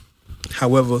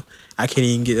 However, I can't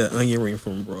even get an onion ring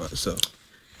from abroad. So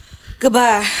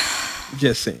goodbye.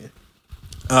 Just saying.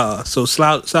 So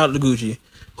shout out to Gucci.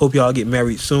 Hope y'all get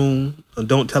married soon.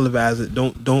 Don't televise it.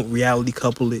 Don't reality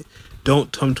couple it.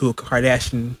 Don't come to a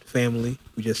Kardashian family.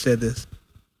 We just said this.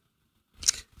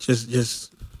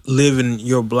 Just live in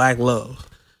your black love.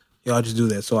 Y'all just do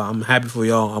that. So I'm happy for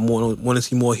y'all. I want to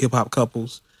see more hip hop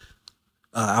couples.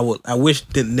 I wish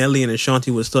that Nelly and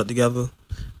Ashanti would stuck together,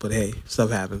 but hey, stuff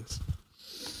happens.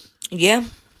 Yeah.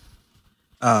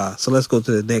 So let's go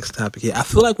to the next topic here. I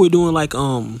feel like we're doing like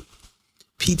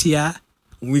PTI.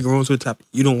 When we go on to the topic,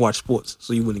 you don't watch sports,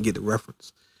 so you wouldn't get the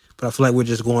reference. But I feel like we're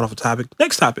just going off a topic.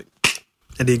 Next topic,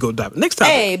 and then go topic. Next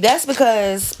topic. Hey, that's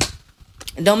because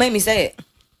don't make me say it.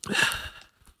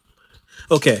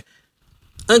 Okay.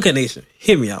 Uncut Nation,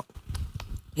 hear me out.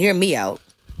 Hear me out.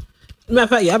 Matter of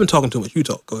fact, yeah, I've been talking too much. You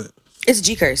talk. Go ahead. It's a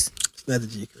G curse. It's not the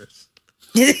G curse.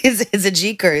 It's a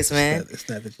G curse, man. It's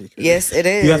not the G curse. Yes, it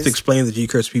is. You have to explain the G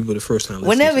curse to people the first time.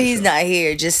 Whenever he's not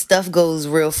here, just stuff goes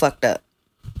real fucked up.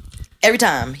 Every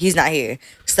time he's not here,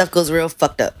 stuff goes real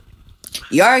fucked up.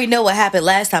 You already know what happened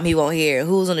last time he won't here.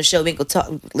 Who's on the show? We ain't gonna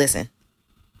talk. Listen.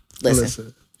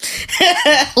 Listen.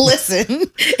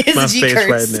 It's my a G face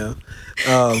curse right now.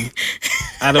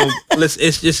 I don't. Listen.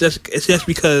 It's just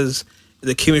because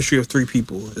the chemistry of three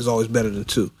people is always better than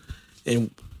two. And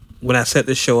when I set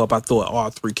this show up, I thought all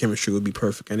three chemistry would be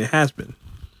perfect, and it has been.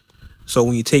 So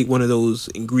when you take one of those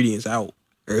ingredients out,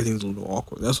 everything's a little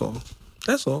awkward. That's all.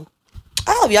 That's all.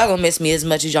 I hope y'all gonna miss me as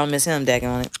much as y'all miss him,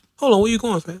 daggone it. Hold on, where you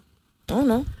going, fam? I don't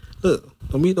know. Look,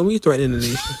 don't be threatening the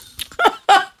nation.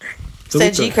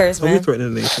 Said G curse, man. Don't be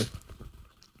threatening the nation.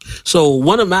 So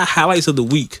one of my highlights of the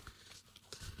week.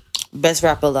 Best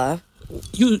rapper alive.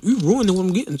 You ruined what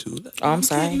I'm getting to. Oh, I'm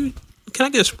sorry. Can I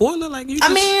get a spoiler?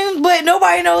 But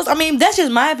nobody knows. I mean, that's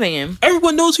just my opinion.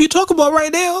 Everyone knows who you're talking about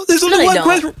right now. There's only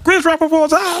one greatest rapper of all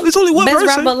time. There's only one best person.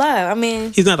 Best rapper alive. I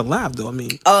mean, he's not alive though. I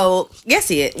mean, oh yes,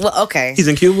 he is. Well, okay. He's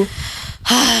in Cuba.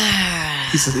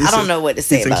 I don't know what to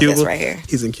say about this right here.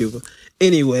 He's in Cuba.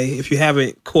 Anyway, if you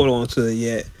haven't caught on to it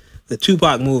yet, the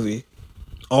Tupac movie,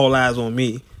 All Eyes on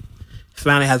Me,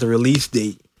 finally has a release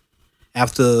date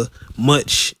after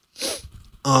much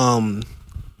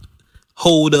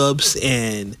hold-ups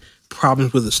and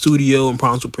problems with the studio and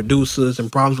problems with producers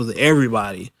and problems with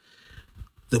everybody.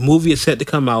 The movie is set to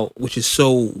come out, which is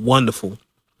so wonderful,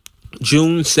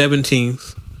 June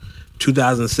 17th,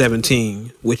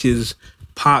 2017, which is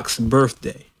Pac's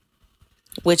birthday.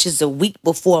 Which is a week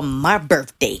before my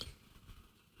birthday.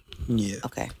 Yeah.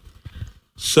 Okay.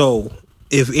 So,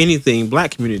 if anything,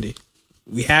 black community,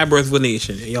 we had Birth of a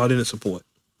Nation, and y'all didn't support.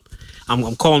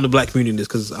 I'm calling the black community this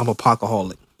because I'm a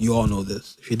Pacaholic. You all know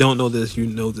this. If you don't know this, you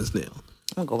know this now.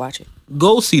 I'm gonna go watch it.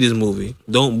 Go see this movie.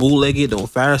 Don't bootleg it. Don't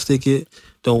fire stick it.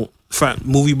 Don't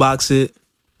movie box it.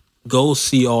 Go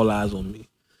see All Eyes on Me.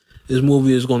 This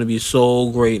movie is going to be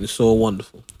so great and so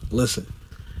wonderful. Listen,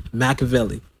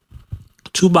 Machiavelli,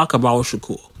 Tupac Amaru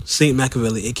Shakur, Saint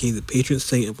Machiavelli, aka the patron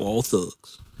saint of all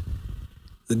thugs,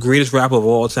 the greatest rapper of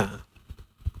all time.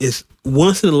 It's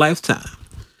once in a lifetime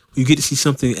you get to see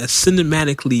something as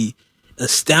cinematically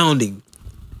astounding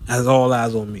as All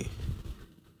Eyes on Me.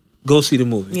 Go see the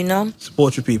movie. You know?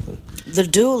 Support your people. The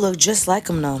dude look just like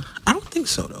him, though. I don't think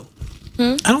so, though.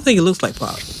 I don't think it looks like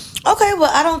Pac. Okay,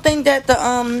 well, I don't think that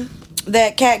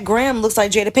that Cat Graham looks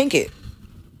like Jada Pinkett.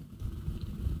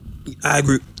 I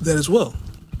agree with that as well.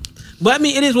 But I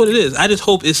mean, it is what it is. I just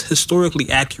hope it's historically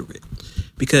accurate.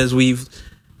 Because we've,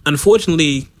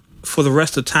 unfortunately, for the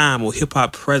rest of time or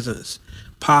hip-hop presence,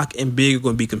 Pac and Big are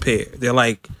going to be compared. They're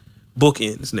like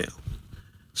bookends now.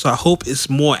 So I hope it's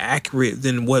more accurate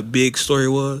than what Big's story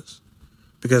was.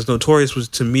 Because Notorious was,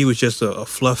 to me, was just a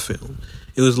fluff film.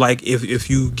 It was like if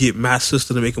you get my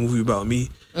sister to make a movie about me,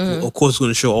 of course it's going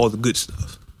to show all the good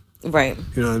stuff. Right.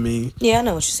 You know what I mean? Yeah, I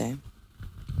know what you're saying.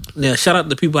 Now, shout out to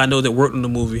the people I know that worked on the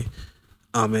movie.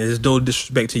 And there's no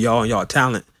disrespect to y'all and y'all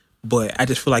talent, but I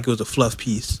just feel like it was a fluff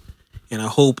piece. And I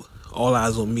hope All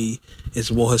Eyes on Me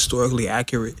is more historically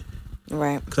accurate.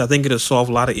 Right. Because I think it'll solve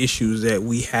a lot of issues that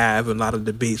we have and a lot of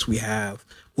debates we have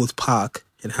with Pac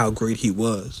and how great he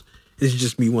was. This is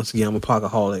just me once again. I'm a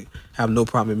Pacaholic. I have no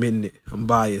problem admitting it. I'm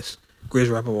biased.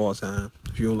 Greatest rapper of all time.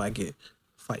 If you don't like it,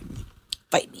 fight me.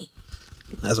 Fight me.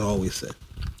 As I always say.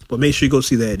 But make sure you go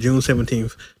see that. June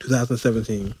 17th,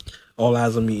 2017. All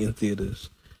Eyes on Me in theaters.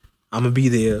 I'm going to be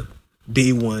there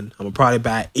day one. I'm going to probably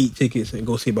buy 8 tickets and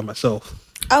go see it by myself.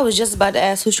 I was just about to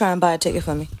ask who's trying to buy a ticket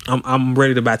for me. I'm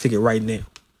ready to buy a ticket right now.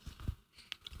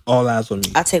 All Eyes on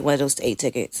Me. I'll take one of those 8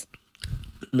 tickets.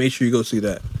 Make sure you go see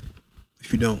that.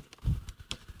 If you don't,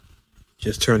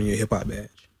 just turn in your hip-hop badge.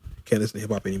 Can't listen to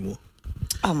hip-hop anymore.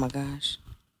 Oh, my gosh.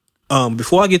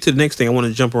 Before I get to the next thing, I want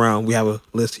to jump around. We have a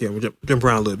list here. We'll jump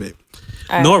around a little bit.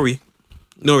 Right. Nori,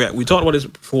 we talked about this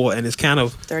before, and it's kind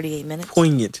of 38 minutes.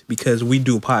 Poignant because we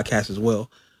do a podcast as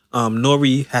well.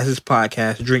 Nori has his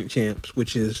podcast, Drink Champs,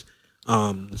 which is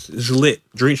lit.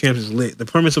 Drink Champs is lit. The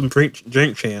premise of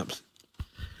Drink Champs,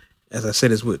 as I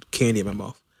said, is with candy in my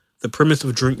mouth. The premise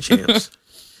of Drink Champs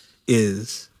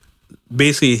is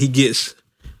basically he gets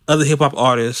other hip hop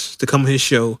artists to come on his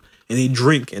show and they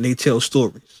drink and they tell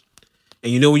stories.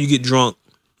 And you know when you get drunk,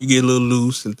 you get a little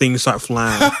loose and things start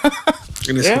flying.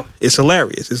 And it's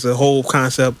hilarious. It's a whole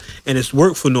concept and it's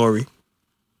worked for Nori.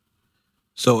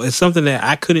 So it's something that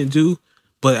I couldn't do,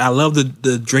 but I love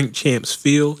the Drink Champs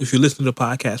feel. If you listen to the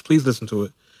podcast, please listen to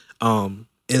it.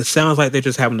 It sounds like they're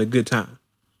just having a good time.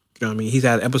 You know what I mean? He's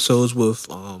had episodes with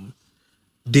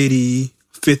Diddy,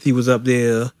 50 was up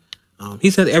there.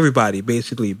 He's had everybody,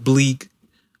 basically. Bleak,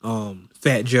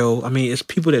 Fat Joe. I mean, it's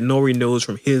people that Nori knows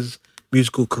from his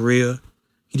musical career.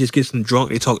 He just gets them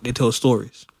drunk. They tell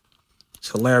stories.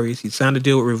 It's hilarious. He signed a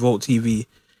deal with Revolt TV,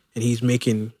 and he's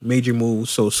making major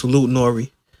moves. So salute Nori.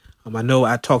 I know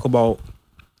I talk about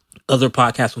other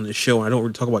podcasts on this show, and I don't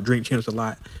really talk about Drink Champs a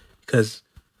lot because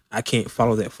I can't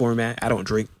follow that format. I don't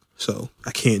drink, so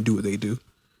I can't do what they do.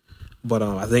 But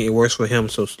I think it works for him.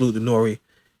 So salute to Nori.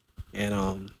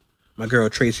 And my girl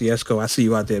Tracy Esco, I see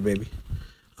you out there, baby.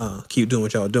 Keep doing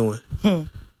what y'all doing. You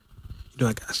know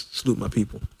I gotta salute my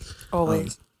people.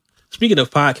 Always. Speaking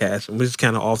of podcasts, and we're just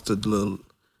kind of off the little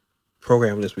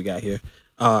program list we got here.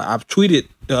 I've tweeted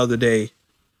the other day.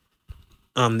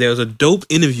 There was a dope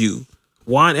interview,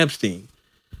 Juan Epstein,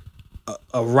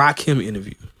 a Rakim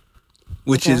interview,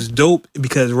 which is dope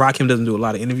because Rakim doesn't do a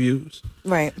lot of interviews.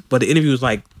 Right. But the interview was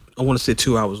like, I want to say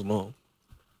 2 hours long.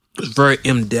 It was very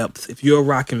in-depth. If you're a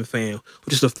Rakim fan, or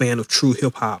just a fan of true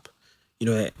hip-hop, you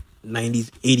know, that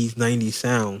 90s, 80s, 90s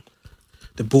sound,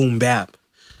 the boom bap,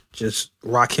 just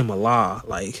Rakim Allah,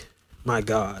 like, my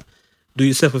God. Do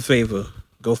yourself a favor.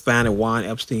 Go find a Juan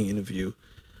Epstein interview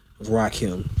of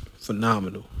Rakim.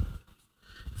 Phenomenal.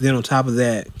 Then on top of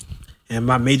that, and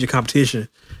my major competition,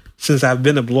 since I've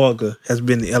been a blogger, has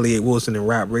been the Elliott Wilson and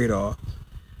Rap Radar.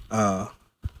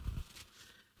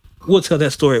 We'll tell that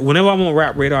story. Whenever I'm on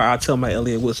Rap Radar, I'll tell my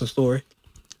Elliott Wilson story.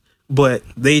 But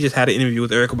they just had an interview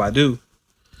with Erykah Badu.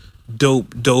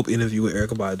 dope interview with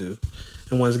Erykah Badu.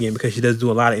 And once again, because she does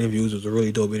do a lot of interviews, it was a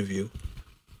really dope interview.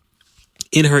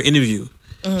 In her interview,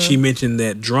 she mentioned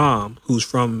that Drum, who's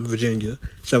from Virginia,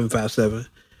 757,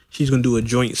 she's going to do a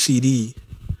joint CD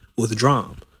with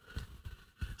Drum.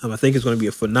 I think it's going to be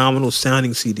a phenomenal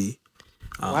sounding CD.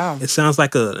 Wow. It sounds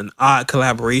like an odd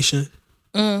collaboration.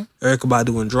 Erykah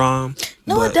Badu and Drum.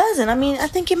 No, it doesn't. I mean, I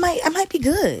think it might be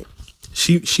good.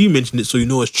 She mentioned it, so you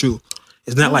know it's true.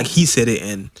 It's not like he said it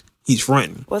and he's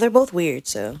fronting. Well, they're both weird,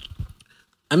 so.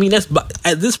 I mean,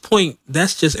 at this point,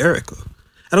 that's just Erykah.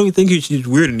 I don't even think she's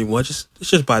weird anymore. It's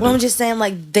just Badu. Well, I'm just saying,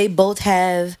 like, they both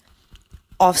have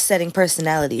offsetting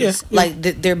personalities. Yeah. Like,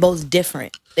 they're both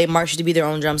different. They march to be their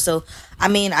own drum. So, I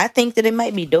mean, I think that it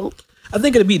might be dope. I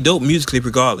think it'd be dope musically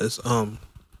regardless.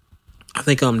 I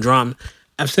think Drum,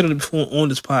 I've said it before on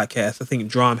this podcast, I think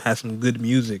Drum has some good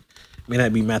music. It may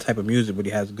not be my type of music, but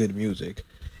he has good music.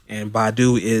 And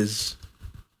Badu is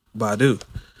Badu.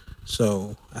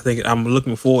 So I think I'm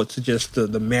looking forward to just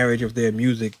the marriage of their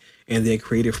music and their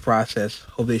creative process.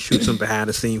 Hope they shoot some behind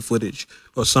the scene footage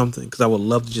or something, because I would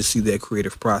love to just see their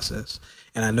creative process.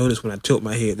 And I notice when I tilt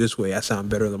my head this way, I sound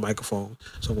better on the microphone.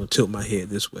 So I'm going to tilt my head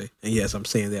this way. And yes, I'm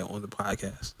saying that on the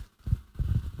podcast.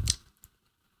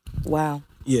 Wow.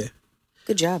 Yeah.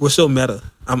 Good job. We're so meta.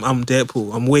 I'm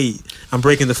Deadpool. I'm Wade. I'm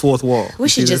breaking the fourth wall. We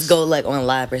should just go like on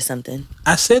live or something.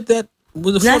 I said that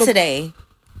was Not today.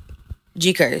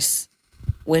 G-Curse.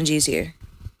 When G's here.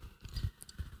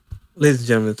 Ladies and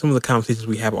gentlemen, some of the conversations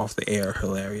we have off the air are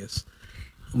hilarious.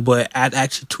 But I'd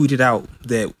actually tweeted out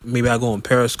that maybe I'll go on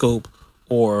Periscope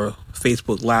or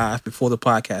Facebook Live before the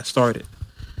podcast started.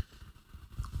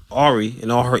 Ari, in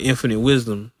all her infinite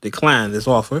wisdom, declined this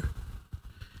offer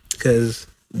because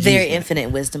very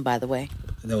infinite wisdom, by the way.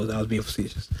 I was being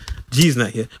facetious. G's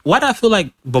not here. Why do I feel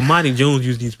like Bomani Jones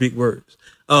used these big words?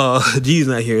 G's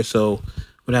not here, so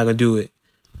we're not gonna do it.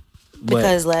 But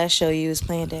because last show you was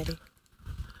playing Daddy.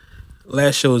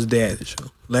 Last show was Dad's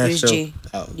show. Last you was show, G.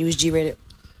 You was G-rated.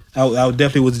 I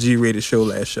definitely was a G-rated show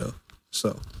last show.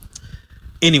 So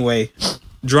anyway,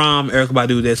 Drum, Erykah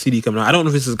Badu, that CD coming out. I don't know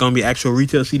if this is gonna be actual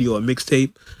retail CD or a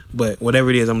mixtape, but whatever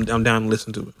it is, I'm down to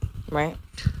listen to it. Right.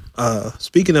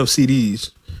 Speaking of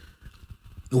CDs,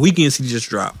 the Weeknd CD just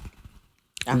dropped.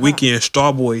 Weeknd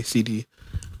Starboy CD.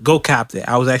 Go cop that.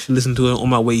 I was actually listening to it on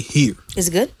my way here. Is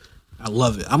it good? I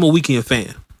love it. I'm a Weeknd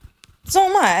fan. So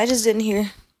am I. I just didn't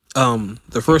hear.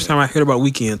 The first time I heard about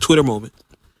Weeknd, Twitter moment.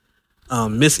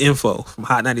 Miss Info from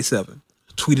Hot 97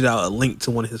 tweeted out a link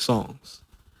to one of his songs.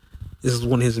 This is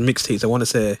one of his mixtapes. I want to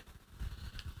say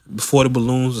Before the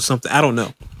Balloons or something. I don't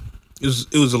know. It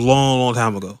was a long, long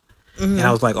time ago. Mm-hmm. And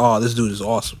I was like, oh, this dude is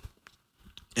awesome.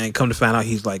 And come to find out,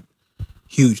 he's like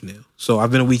huge now. So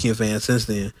I've been a Weeknd fan since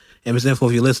then. And Miss Info,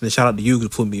 if you're listening, shout out to you for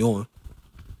putting me on.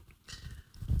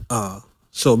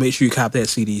 So make sure you cop that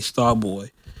CD, Starboy.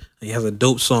 And he has a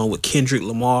dope song with Kendrick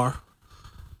Lamar.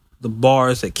 The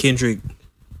bars that Kendrick,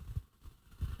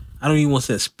 I don't even want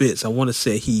to say spits. I want to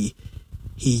say he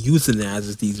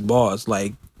euthanizes these bars.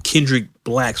 Like Kendrick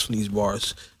blacks from these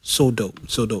bars. So dope.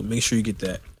 So dope. Make sure you get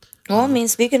that. Well, I mean,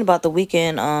 speaking about the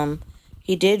Weeknd,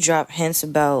 he did drop hints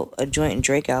about a joint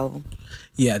Drake album.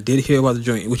 Yeah, I did hear about the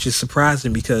joint, which is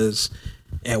surprising because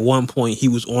at one point he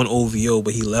was on OVO,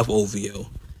 but he left OVO,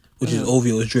 which is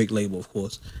OVO's Drake label, of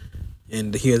course.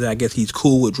 And to hear that, I guess he's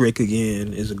cool with Drake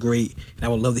again is a great, and I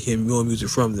would love to hear more music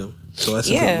from them. So that's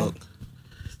a good look.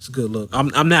 It's a good look.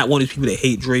 I'm not one of these people that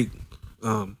hate Drake.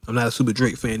 I'm not a super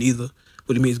Drake fan either,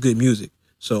 but he makes good music.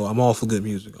 So I'm all for good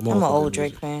music. I'm an old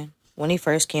Drake fan. When he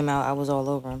first came out, I was all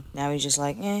over him. Now he's just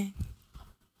like, eh.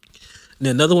 Now,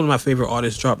 another one of my favorite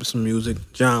artists dropped some music,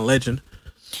 John Legend.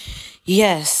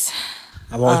 Yes.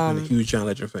 I've always been a huge John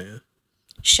Legend fan.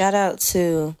 Shout out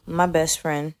to my best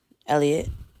friend, Elliot,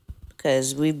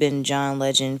 because we've been John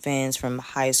Legend fans from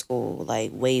high school,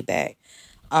 like way back.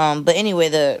 But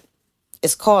anyway,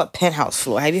 it's called Penthouse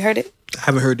Floor. Have you heard it? I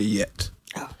haven't heard it yet.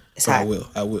 Oh, it's hot.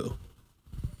 I will.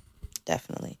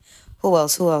 Definitely. Who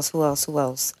else?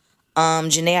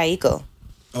 Jhené Aiko.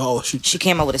 Oh, she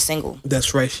came out with a single.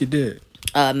 That's right, she did.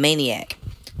 Maniac.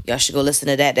 Y'all should go listen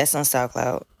to that. That's on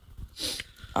SoundCloud.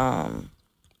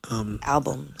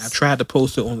 Albums. I tried to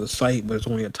post it on the site, but it's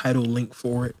only a title link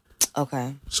for it.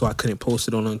 Okay. So I couldn't post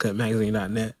it on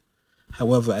uncutmagazine.net.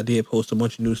 However, I did post a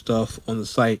bunch of new stuff on the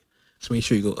site. So make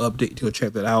sure you go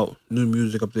check that out. New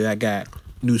music up there. I got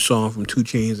new song from 2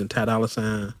 Chainz and Ty Dolla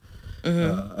 $ign.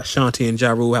 Ashanti and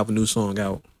Ja Rule have a new song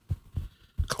out.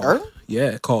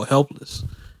 Called Helpless.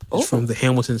 It's from the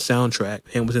Hamilton soundtrack.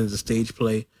 Hamilton is a stage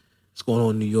play. It's going on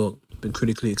in New York. Been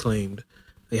critically acclaimed.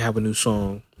 They have a new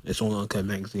song. It's on Uncut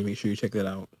Magazine. Make sure you check that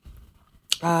out.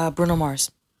 Bruno Mars.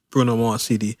 Bruno Mars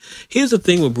CD. Here's the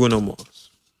thing with Bruno Mars.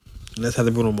 Let's have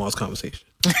the Bruno Mars conversation.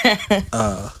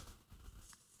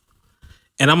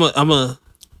 And I'm gonna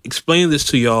explain this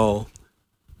to y'all.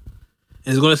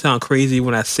 And it's gonna sound crazy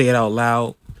when I say it out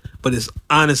loud, but it's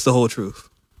honest, the whole truth.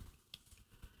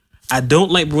 I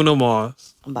don't like Bruno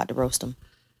Mars. I'm about to roast him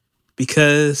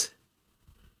because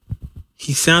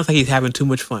he sounds like he's having too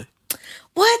much fun.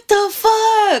 What the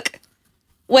fuck?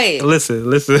 Wait. Listen.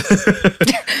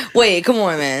 Wait, come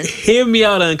on, man. Hear me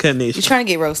out, Uncut Nation. You're trying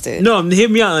to get roasted. No, hear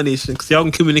me out, Nation, because y'all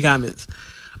can kill me in the comments.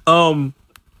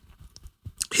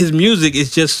 His music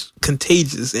is just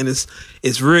contagious, and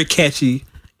it's very catchy.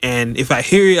 And if I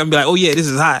hear it, I'm like, oh yeah, this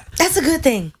is hot. That's a good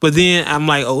thing. But then I'm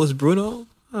like, oh, it's Bruno.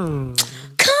 Come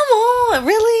on,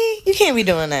 really? You can't be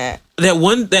doing that. That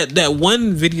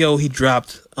one video he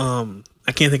dropped.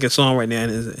 I can't think of the song right now.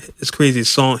 And it's crazy.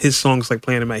 His song's like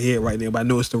playing in my head right now, but I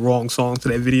know it's the wrong song to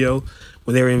that video.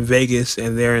 When they're in Vegas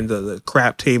and they're in the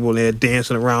crap table and they're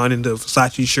dancing around in the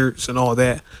Versace shirts and all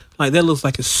that. Like, that looks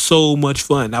like it's so much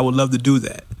fun. I would love to do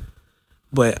that.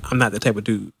 But I'm not that type of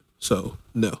dude. So,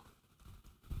 no.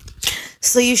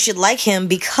 So you should like him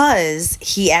because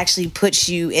he actually puts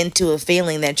you into a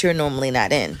feeling that you're normally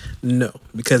not in. No,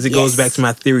 because it goes back to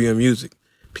my theory on music.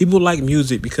 People like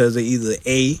music because they either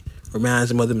A, reminds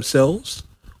them of themselves,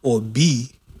 or B,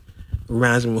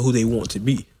 reminds them of who they want to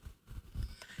be.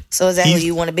 So is that who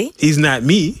you want to be? He's not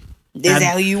me. Is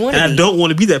that who you want to be? I don't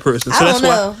want to be that person. I don't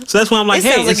know. So that's why I'm like, it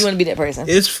hey, sounds like you want to be that person.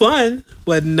 It's fun,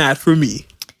 but not for me.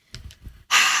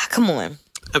 Come on.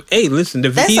 Hey, listen.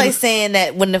 That's like saying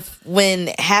that when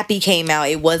Happy came out,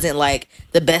 it wasn't like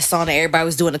the best song that everybody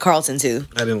was doing the Carlton to.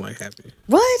 I didn't like Happy.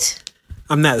 What?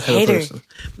 I'm not the type of person.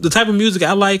 The type of music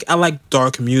I like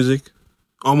dark music.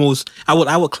 Almost, I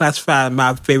would classify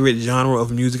my favorite genre of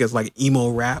music as like emo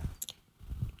rap.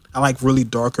 I like really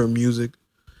darker music.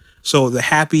 So the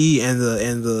Happy and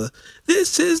the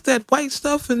this is that white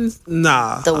stuff and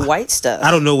nah. The white stuff.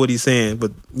 I don't know what he's saying,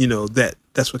 but you know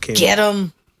that's what came. Get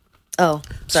him. Oh,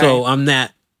 sorry. So I'm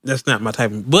not. That's not my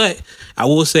type. But I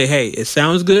will say, hey, it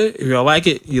sounds good. If you like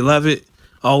it, you love it.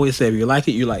 I always say, if you like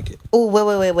it, you like it. Oh,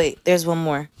 wait. There's one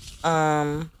more.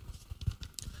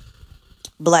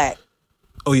 Black.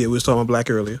 Oh yeah, we was talking about Black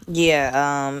earlier.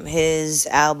 Yeah. His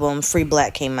album Free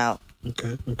Black came out.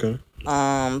 Okay.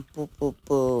 And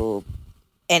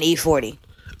E40.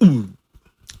 Ooh.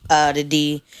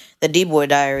 The D-Boy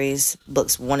Diaries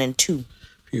books 1 and 2.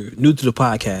 If you're new to the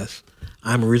podcast,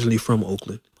 I'm originally from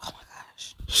Oakland. Oh my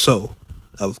gosh. So,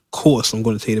 of course, I'm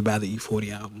going to tell you about the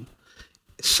E40 album.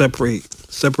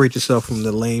 Separate yourself from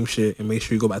the lame shit and make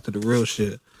sure you go back to the real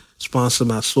shit. Sponsor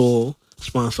My Soul.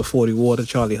 Sponsor 40 Water,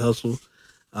 Charlie Hustle.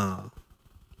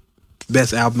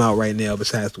 Best album out right now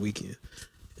besides The Weeknd.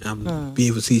 I'm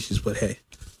being facetious, but hey,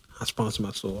 I sponsor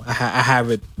My Soul. I have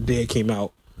it the day it came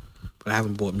out, but I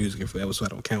haven't bought music in forever, so I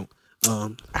don't count. I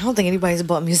don't think anybody's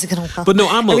bought music in a while. But no,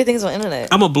 everything's on internet.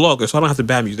 I'm a blogger, so I don't have to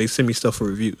buy music. They send me stuff for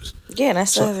reviews. Yeah, and I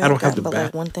still I don't have to buy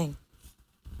like one thing.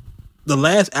 The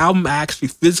last album I actually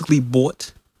physically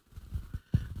bought,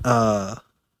 I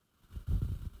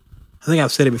think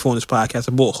I've said it before on this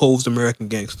podcast. I bought Hov's American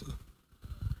Gangster.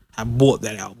 I bought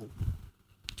that album,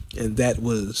 and that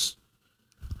was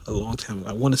a long time ago.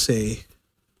 I want to say,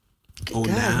 Good God,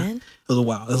 man. It was a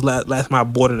while. It was last time I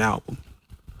bought an album.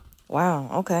 Wow.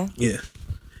 Okay. Yeah.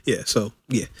 So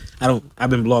yeah, I've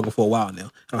been blogging for a while now.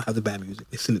 I don't have to buy music.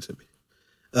 They send it to me.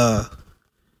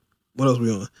 What else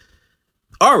we on?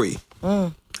 Ari.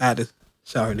 I had to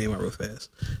shout her name out real fast.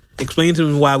 Explain to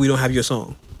me why we don't have your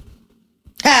song.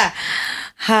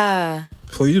 Ha.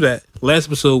 Before you do that, last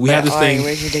episode we had this thing.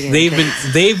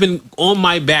 They've been on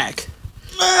my back.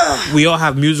 We all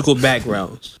have musical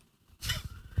backgrounds,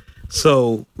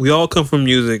 so we all come from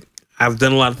music. I've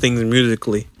done a lot of things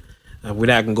musically. We're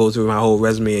not gonna go through my whole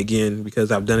resume again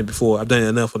because I've done it before. I've done it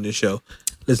enough on this show.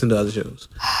 Listen to other shows.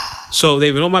 So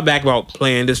they've been on my back about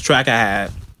playing this track I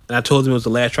had, and I told them it was the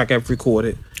last track I ever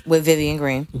recorded with Vivian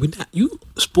Green. You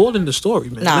spoiling the story,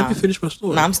 man. Nah, let me finish my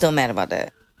story. No, I'm still mad about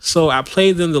that. So I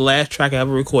played them the last track I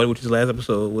ever recorded, which is the last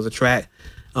episode, was a track,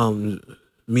 me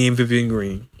and Vivian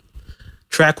Green.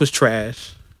 Track was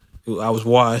trash. I was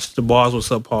washed. The bars were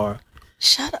subpar.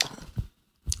 Shut up.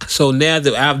 So now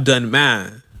that I've done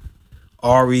mine,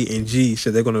 Ari and G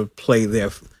said they're gonna play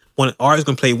Ari's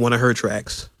gonna play one of her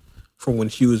tracks from when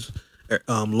she was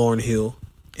Lauryn Hill.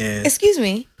 And excuse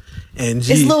me. And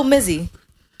G. It's Lil Mizzy.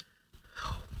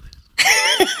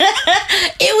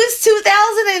 It was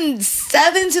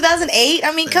 2007, 2008.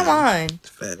 I mean, come on.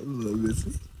 Fat Lil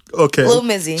Mizzy. Okay. Lil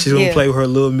Mizzy. She's gonna play her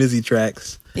Lil Mizzy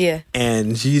tracks. Yeah.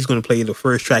 And she's gonna play the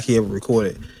first track he ever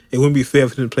recorded. It wouldn't be fair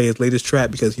for him to play his latest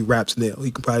track because he raps now.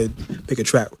 He could probably pick a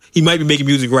track. He might be making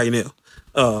music right now.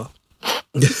 The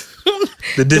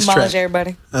diss Demolish track.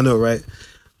 everybody. I know, right?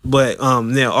 But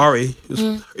now Ari,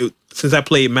 since I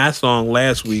played my song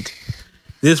last week,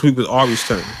 this week was Ari's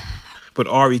turn. But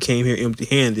Ari came here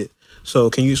empty-handed. So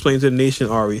can you explain to the nation,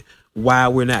 Ari, why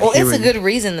we're not hearing... Well, it's a good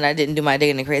reason that I didn't do my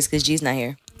Digging the Crates because G's not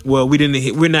here. Well,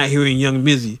 we're not hearing Young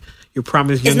Mizzy. You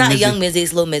promised Young Mizzy. It's not Young Mizzy,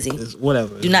 it's Lil Mizzy. It's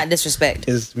whatever. Do not disrespect.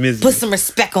 It's Mizzy. Put some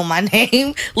respect on my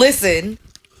name. Listen.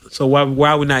 So why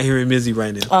are we not hearing Mizzy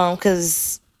right now?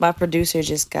 Because my producer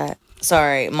just got...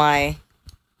 Sorry, my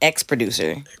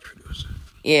ex-producer.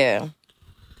 Yeah.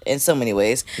 In so many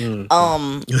ways. Didn't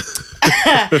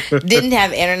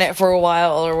have internet for a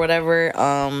while or whatever.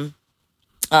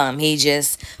 He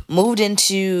just moved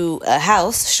into a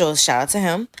house. Shout out to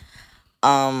him.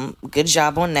 Good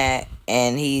job on that.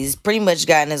 And he's pretty much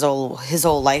gotten his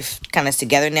whole life kind of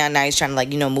together now. Now he's trying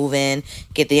to move in,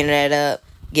 get the internet up,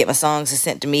 get my songs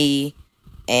sent to me.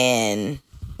 And,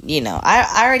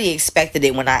 I already expected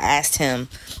it when I asked him,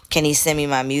 can he send me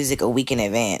my music a week in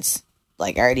advance?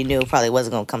 I already knew it probably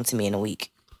wasn't going to come to me in a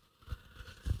week.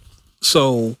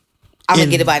 So I'm going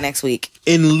to get it by next week.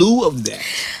 In lieu of that,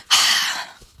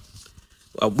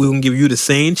 we're going to give you the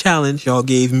same challenge y'all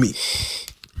gave me.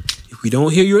 If we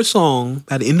don't hear your song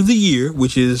by the end of the year,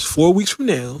 which is 4 weeks from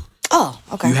now,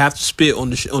 okay, you have to spit on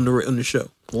the show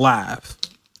live.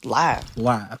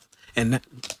 And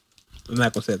I'm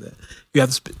not gonna say that.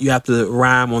 You have to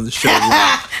rhyme on the show.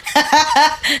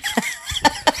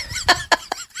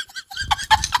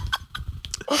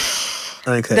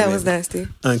 Uncut. That baby. was nasty.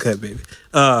 Uncut, baby.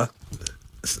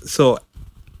 So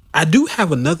I do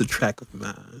have another track of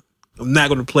mine. I'm not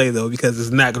going to play though because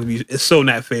it's so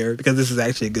not fair because this is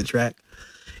actually a good track,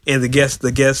 and the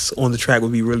guests on the track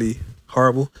would be really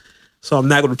horrible. So I'm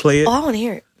not going to play it. Oh, I want to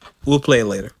hear it. We'll play it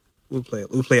later. We'll play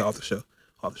it off the show.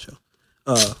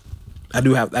 I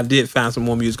did find some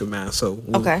more music of mine. So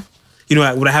okay.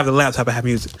 When I have the laptop, I have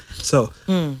music. So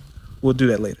we'll do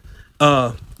that later.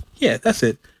 Yeah, that's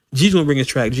it. G's gonna bring his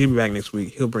track. G will be back next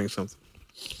week. He'll bring something.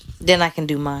 Then I can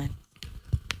do mine.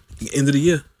 The end of the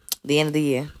year. The end of the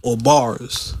year. Or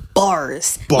bars.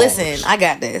 Listen, I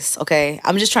got this, okay?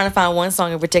 I'm just trying to find one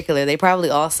song in particular. They probably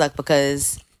all suck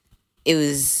because it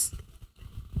was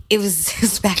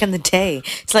back in the day.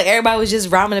 It's like everybody was just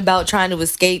rhyming about trying to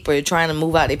escape or trying to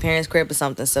move out their parents' crib or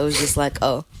something. So it's just like,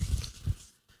 oh.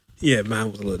 Yeah,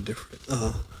 mine was a little different.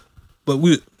 But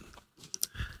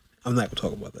I'm not gonna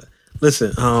talk about that.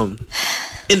 Listen,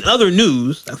 in other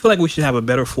news, I feel like we should have a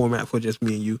better format for just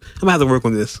me and you. I'm gonna have to work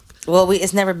on this. Well,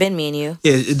 it's never been me and you.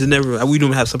 Yeah, we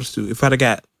normally have a substitute. If I'd have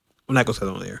got, I'm not gonna say it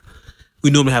on air. We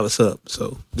normally have a sub,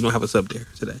 so we don't have a sub there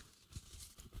today.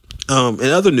 In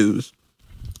other news,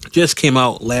 just came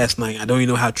out last night. I don't even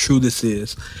know how true this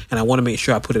is, and I want to make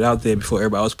sure I put it out there before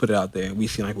everybody else put it out there, and we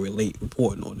seem like we're late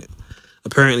reporting on it.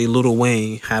 Apparently, Lil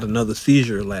Wayne had another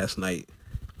seizure last night.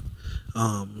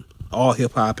 All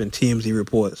Hip Hop and TMZ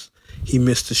reports he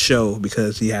missed the show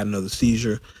because he had another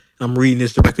seizure. I'm reading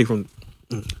this directly from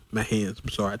my hands. I'm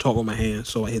sorry, I talk with my hands,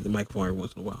 so I hit the microphone every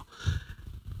once in a while.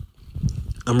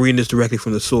 I'm reading this directly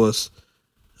from the source.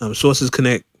 Sources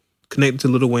connected to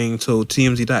Lil Wayne told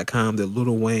TMZ.com that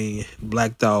Lil Wayne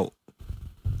blacked out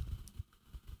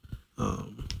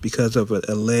because of an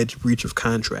alleged breach of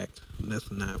contract.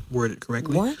 That's not worded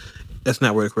correctly. What? That's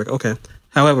not worded correctly. Okay.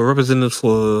 However, representatives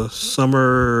for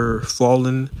Summer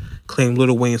Fallen claimed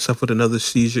Lil Wayne suffered another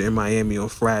seizure in Miami on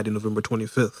Friday, November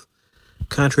 25th.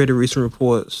 Contrary to recent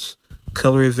reports,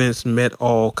 Color Events met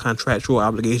all contractual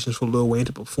obligations for Lil Wayne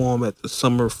to perform at the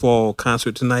Summer Fall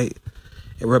concert tonight.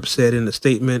 A rep said in a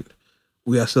statement,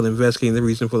 "We are still investigating the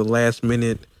reason for the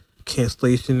last-minute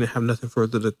cancellation and have nothing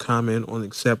further to comment on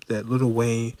except that Lil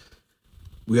Wayne,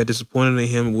 we are disappointed in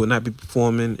him, will not be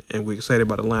performing, and we're excited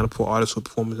about the lineup for artists who are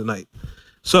performing tonight."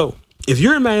 So, if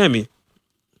you're in Miami,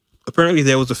 apparently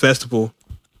there was a festival,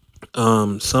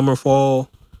 Summer Fallen,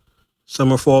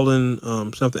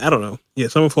 something, I don't know. Yeah,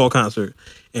 Summer Fall concert,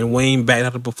 and Wayne backed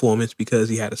out the performance because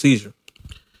he had a seizure.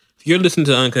 If you're listening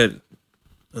to Uncut.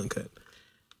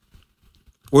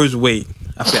 Where's Wade?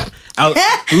 I forgot.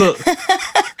 Look.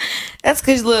 That's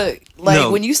because, look,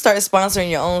 when you start sponsoring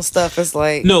your own stuff, it's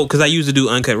like... No, because I used to do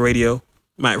Uncut Radio.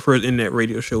 My first internet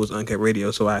radio show was Uncut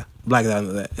Radio, so I blacked out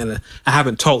of that. And I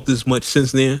haven't talked this much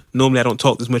since then. Normally, I don't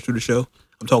talk this much through the show.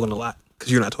 I'm talking a lot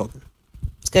because you're not talking.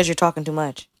 It's because you're talking too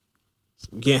much.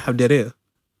 You can't have dead air.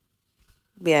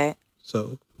 Yeah.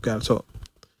 So, gotta talk.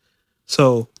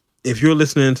 So, if you're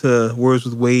listening to Words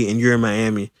with Wade and you're in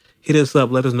Miami, hit us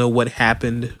up. Let us know what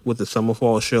happened with the Summer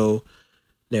Fall show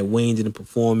that Wayne didn't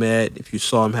perform at. If you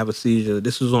saw him have a seizure,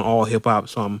 this was on All Hip Hop,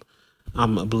 so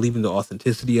I'm believing the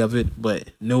authenticity of it, but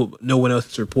no one else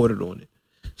has reported on it.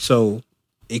 So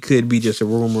it could be just a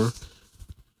rumor.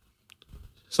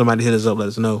 Somebody hit us up, let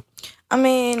us know. I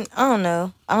mean, I don't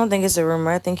know. I don't think it's a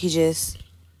rumor. I think he just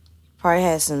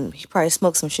he probably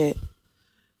smoked some shit.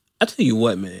 I tell you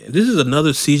what, man, if this is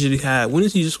another seizure he had, when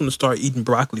is he just going to start eating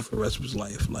broccoli for the rest of his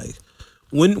life? Like,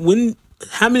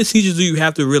 how many seizures do you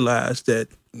have to realize that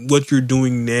what you're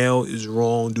doing now is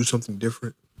wrong, do something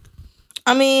different?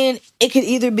 I mean, it could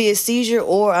either be a seizure,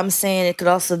 or I'm saying it could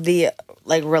also be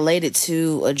like related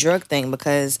to a drug thing,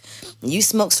 because you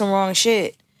smoke some wrong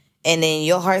shit and then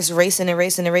your heart's racing and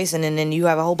racing and racing, and then you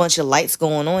have a whole bunch of lights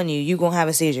going on you gonna have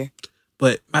a seizure.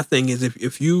 But my thing is, if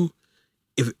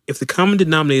the common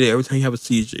denominator every time you have a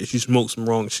seizure is you smoke some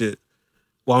wrong shit,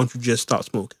 why don't you just stop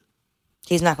smoking?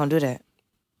 He's not gonna do that.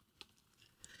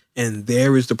 And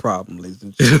there is the problem, ladies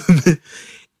and gentlemen.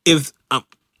 If I'm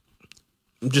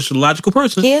just a logical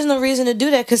person. He has no reason to do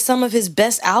that, because some of his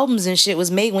best albums and shit was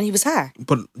made when he was high.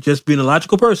 But just being a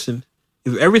logical person,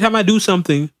 if every time I do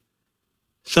something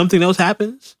else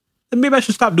happens, then maybe I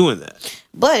should stop doing that.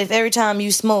 But if every time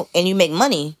you smoke and you make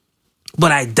money...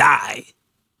 But I die.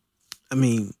 I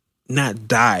mean, not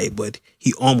die, but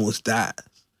he almost dies.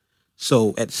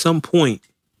 So at some point,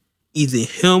 either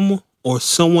him or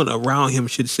someone around him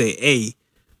should say, hey,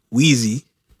 Weezy,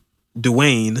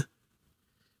 Dwayne,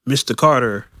 Mr.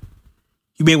 Carter,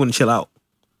 you may want to chill out,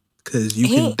 because you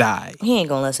can die. He ain't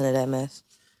gonna listen to that mess.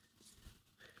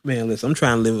 Man, listen, I'm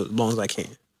trying to live as long as I can.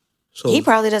 So he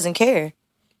probably doesn't care.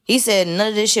 He said none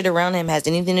of this shit around him has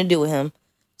anything to do with him.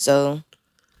 So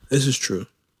this is true.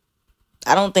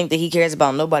 I don't think that he cares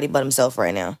about nobody but himself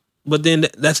right now. But then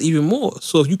that's even more.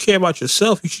 So if you care about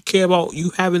yourself, you should care about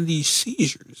you having these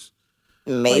seizures.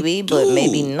 Maybe, but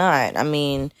maybe not. I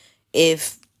mean,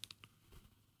 if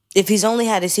he's only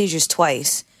had his seizures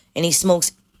twice and he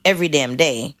smokes every damn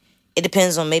day, it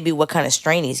depends on maybe what kind of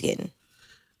strain he's getting.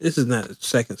 This is not a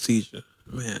second seizure,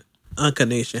 man. Uncut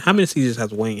Nation, how many seizures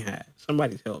has Wayne had?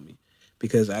 Somebody tell me,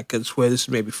 because I could swear this is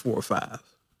maybe 4 or 5.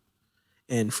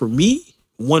 And for me,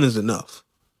 1 is enough.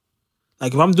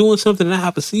 Like, if I'm doing something and I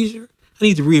have a seizure, I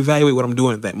need to reevaluate what I'm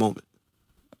doing at that moment.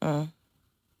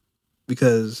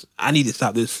 Because I need to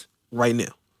stop this right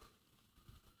now.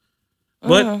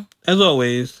 But, as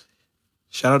always,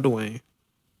 shout out to Wayne,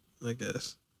 I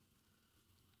guess.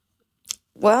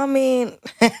 Well, I mean,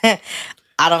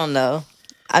 I don't know.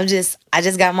 I just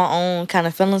got my own kind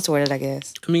of feelings toward it, I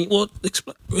guess. I mean, well,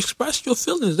 express your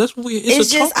feelings. That's what it's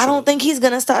just, I don't think he's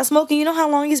going to stop smoking. You know how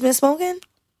long he's been smoking?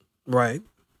 Right.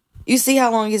 You see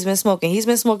how long he's been smoking. He's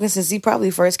been smoking since he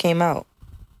probably first came out.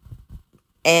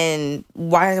 And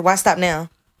why stop now?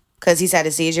 Because he's had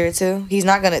a seizure or two?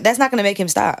 That's not going to make him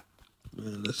stop.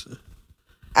 Man, listen.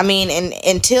 I mean, and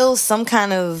until some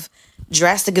kind of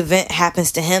drastic event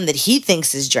happens to him that he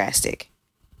thinks is drastic,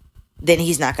 then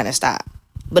he's not going to stop.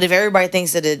 But if everybody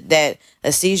thinks that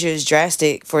a seizure is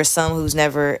drastic, for some who's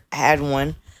never had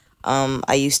one,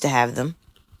 I used to have them.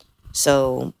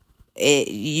 So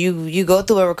you go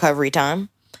through a recovery time,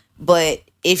 but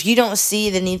if you don't see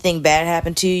that anything bad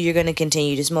happen to you, you're going to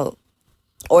continue to smoke.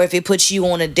 Or if it puts you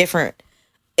on a different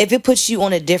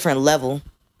level,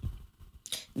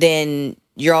 then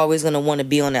you're always going to want to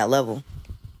be on that level.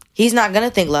 He's not going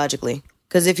to think logically,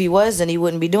 because if he was, then he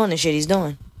wouldn't be doing the shit he's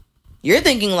doing. You're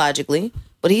thinking logically,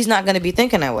 but he's not going to be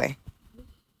thinking that way.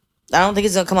 I don't think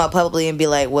he's going to come out publicly and be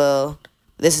like, well,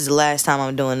 this is the last time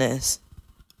I'm doing this.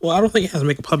 Well, I don't think he has to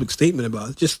make a public statement about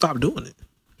it. Just stop doing it.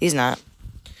 He's not.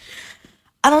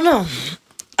 I don't know.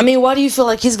 I mean, why do you feel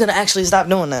like he's going to actually stop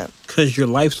doing that? Because your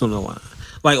life's on the line.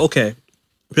 Like, okay,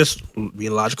 just be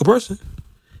a logical person.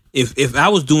 If I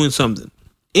was doing something,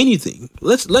 anything,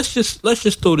 let's just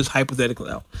throw this hypothetical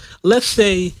out. Let's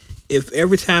say if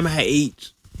every time I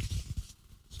ate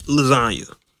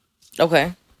lasagna.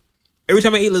 Okay. Every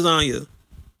time I ate lasagna,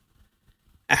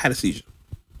 I had a seizure.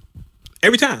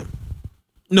 Every time.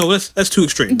 No, that's too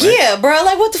extreme. Right? Yeah, bro.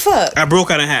 Like, what the fuck? I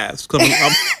broke out in halves.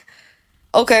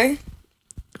 Okay.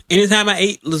 Anytime I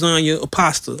ate lasagna or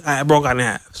pasta, I broke out in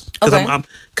halves. Because Okay. I'm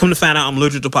come to find out I'm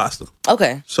allergic to pasta.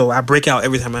 Okay. So I break out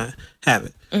every time I have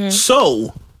it. Mm-hmm.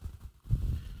 So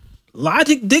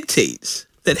logic dictates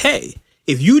that, hey,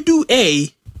 if you do A,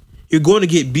 you're going to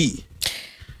get B.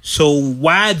 So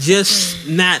why just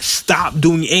not stop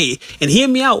doing A? And hear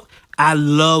me out. I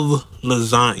love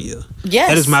lasagna. Yes.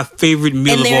 That is my favorite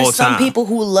meal of all time. And there's some people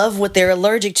who love what they're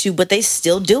allergic to, but they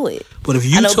still do it. But if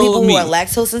you I know told people me, who are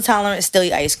lactose intolerant still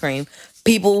eat ice cream.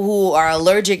 people who are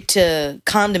allergic to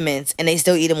condiments and they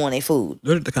still eat them on their food.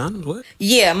 Allergic to condoms? What?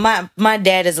 Yeah, my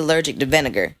dad is allergic to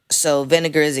vinegar. So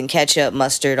vinegar is in ketchup,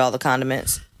 mustard, all the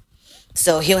condiments.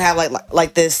 So he'll have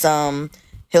like this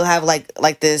he'll have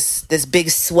like this big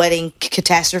sweating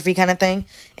catastrophe kind of thing,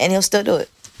 and he'll still do it.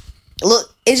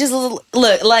 Look, it's just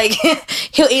look like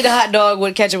he'll eat a hot dog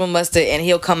with ketchup and mustard, and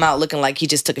he'll come out looking like he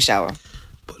just took a shower.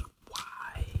 But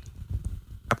why?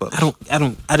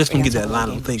 I just don't get that line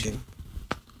of thinking.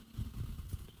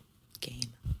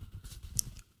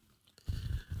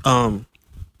 I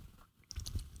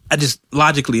just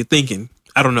logically thinking,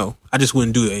 I don't know. I just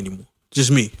wouldn't do it anymore. Just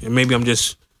me. And maybe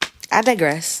I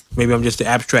digress. Maybe I'm just the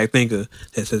abstract thinker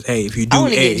that says, hey, if you do I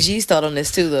want to get G's thought on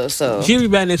this too, though. So G will be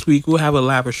back next week. We'll have a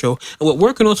live show. And we're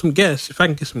working on some guests. If I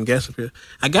can get some guests up here,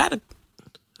 I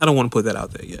don't want to put that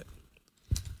out there yet.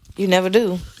 You never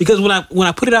do. Because when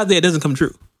I put it out there, it doesn't come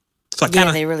true. So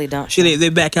they really don't. They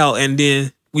back out, and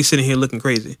then we sitting here looking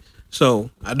crazy. So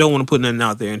I don't want to put nothing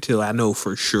out there until I know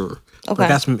for sure. Okay. I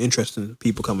got some interesting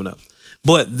people coming up.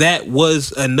 But that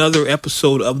was another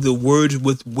episode of the Words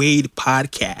with Wade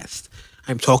podcast.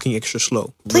 I'm talking extra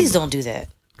slow. Please don't do that.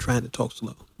 I'm trying to talk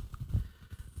slow.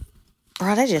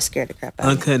 Bro, that just scared the crap out of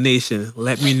me. Uncut Nation,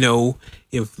 let me know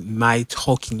if my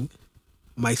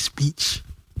speech,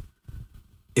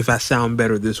 if I sound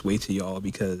better this way to y'all,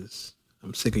 because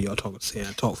I'm sick of y'all saying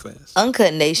I talk fast.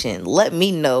 Uncut Nation, let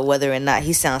me know whether or not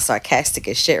he sounds sarcastic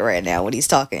as shit right now when he's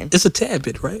talking. It's a tad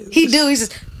bit, right? He's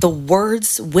just the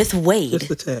Words with Wade just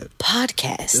a tad.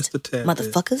 podcast. Just a tad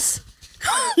motherfuckers.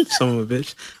 Son of a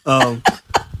bitch.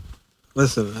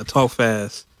 Listen, I talk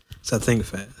fast, so I think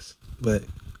fast. But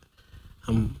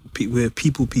we're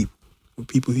people. We're people. We're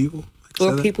people.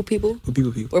 We're people. We're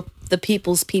the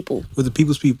people's people. We're the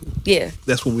people's people. Yeah.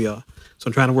 That's what we are. So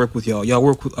I'm trying to work with y'all.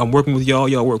 I'm working with y'all.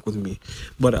 Y'all work with me.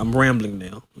 But I'm rambling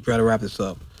now. I'm trying to wrap this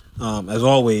up. As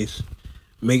always,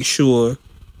 make sure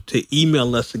to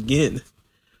email us again.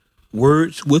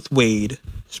 Words with Wade,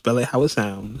 spell it how it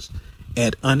sounds,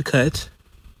 at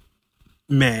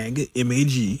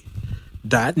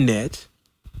uncutmag.net.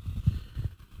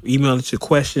 Email us your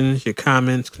questions, your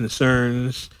comments,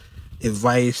 concerns,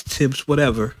 advice, tips,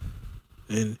 whatever.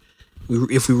 And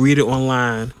if we read it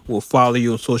online, we'll follow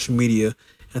you on social media.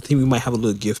 I think we might have a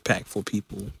little gift pack for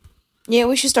people. Yeah,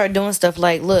 we should start doing stuff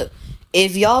like, look,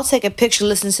 if y'all take a picture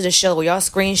listening to the show, or y'all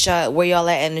screenshot where y'all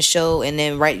at in the show and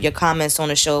then write your comments on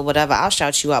the show, whatever, I'll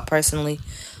shout you out personally.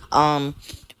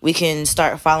 We can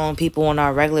start following people on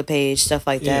our regular page, stuff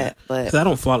like that. But I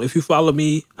don't follow. If you follow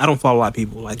me, I don't follow a lot of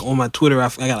people. Like on my Twitter, I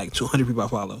got like 200 people I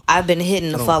follow. I've been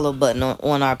hitting the follow button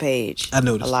on our page. I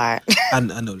noticed a lot. I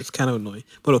noticed. Kind of annoying,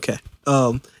 but okay.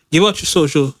 Give out your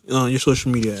social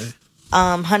media.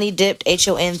 Honey Dipped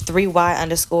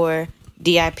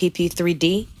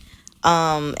HON3Y_DIPP3D.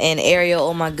 And Ariel,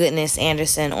 oh my goodness,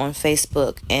 Anderson on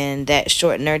Facebook, and that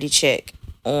short nerdy chick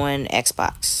on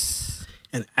Xbox.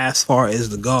 And as far as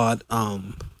the God,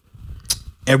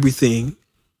 everything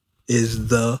is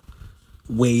the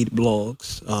Wade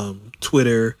blogs.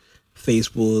 Twitter,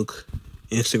 Facebook,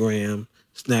 Instagram,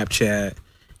 Snapchat,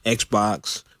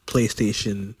 Xbox,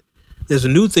 PlayStation. There's a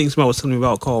new thing somebody was telling me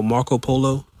about called Marco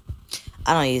Polo.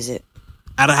 I don't use it.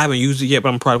 I haven't used it yet, but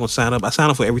I'm probably going to sign up. I sign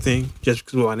up for everything just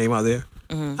because of my name out there.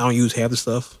 Mm-hmm. I don't use half the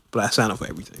stuff, but I sign up for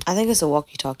everything. I think it's a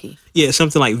walkie-talkie. Yeah, it's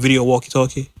something like video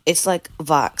walkie-talkie. It's like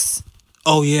Vox.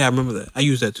 Oh, yeah, I remember that. I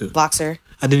used that too. Voxer.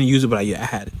 I didn't use it, but I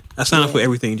had it. I signed up for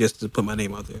everything just to put my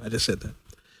name out there. I just said that.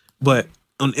 But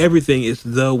on everything, it's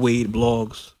The Wade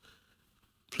Blogs.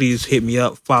 Please hit me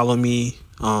up. Follow me.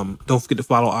 Don't forget to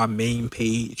follow our main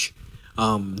page.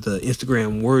 The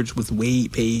Instagram Words with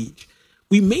Wade page.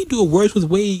 We may do a Words with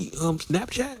Wade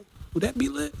Snapchat. Would that be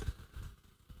lit?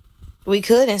 We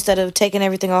could, instead of taking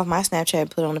everything off my Snapchat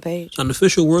and put it on the page. An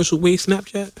official Words with Wade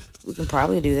Snapchat? We can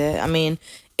probably do that. I mean,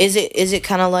 is it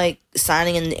kind of like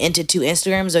signing into two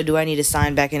Instagrams, or do I need to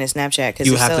sign back into Snapchat? Because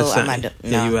you have to sign. I might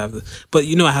Yeah, you have to. But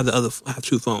you know, I have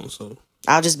two phones, so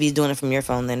I'll just be doing it from your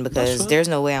phone then, because there's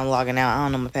no way I'm logging out. I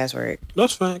don't know my password.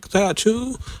 That's fine, because I got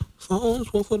two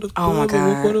phones, one for the my God.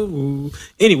 one for the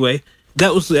Anyway,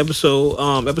 that was the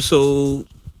episode. Episode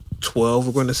 12.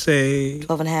 We're going to say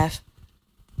 12 and a half.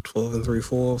 12 and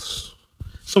 3/4,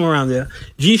 somewhere around there.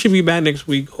 G should be back next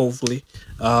week, hopefully.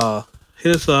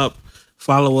 Hit us up,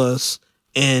 follow us,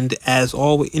 and as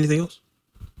always, anything else?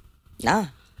 Nah.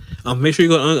 Make sure you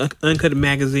go to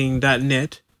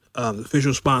uncutmagazine.net, the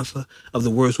official sponsor of the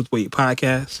Words with Wade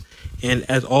podcast. And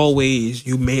as always,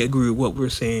 you may agree with what we're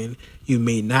saying, you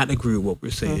may not agree with what we're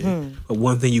saying, mm-hmm. but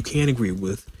one thing you can agree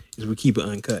with is we keep it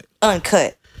uncut.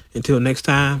 Uncut. Until next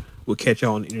time, we'll catch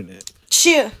y'all on the internet.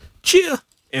 Cheer. Cheer.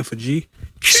 And for G,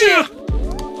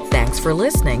 Thanks for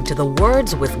listening to the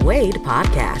Words with Wade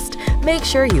podcast. Make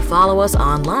sure you follow us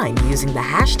online using the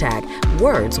hashtag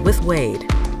Words with Wade.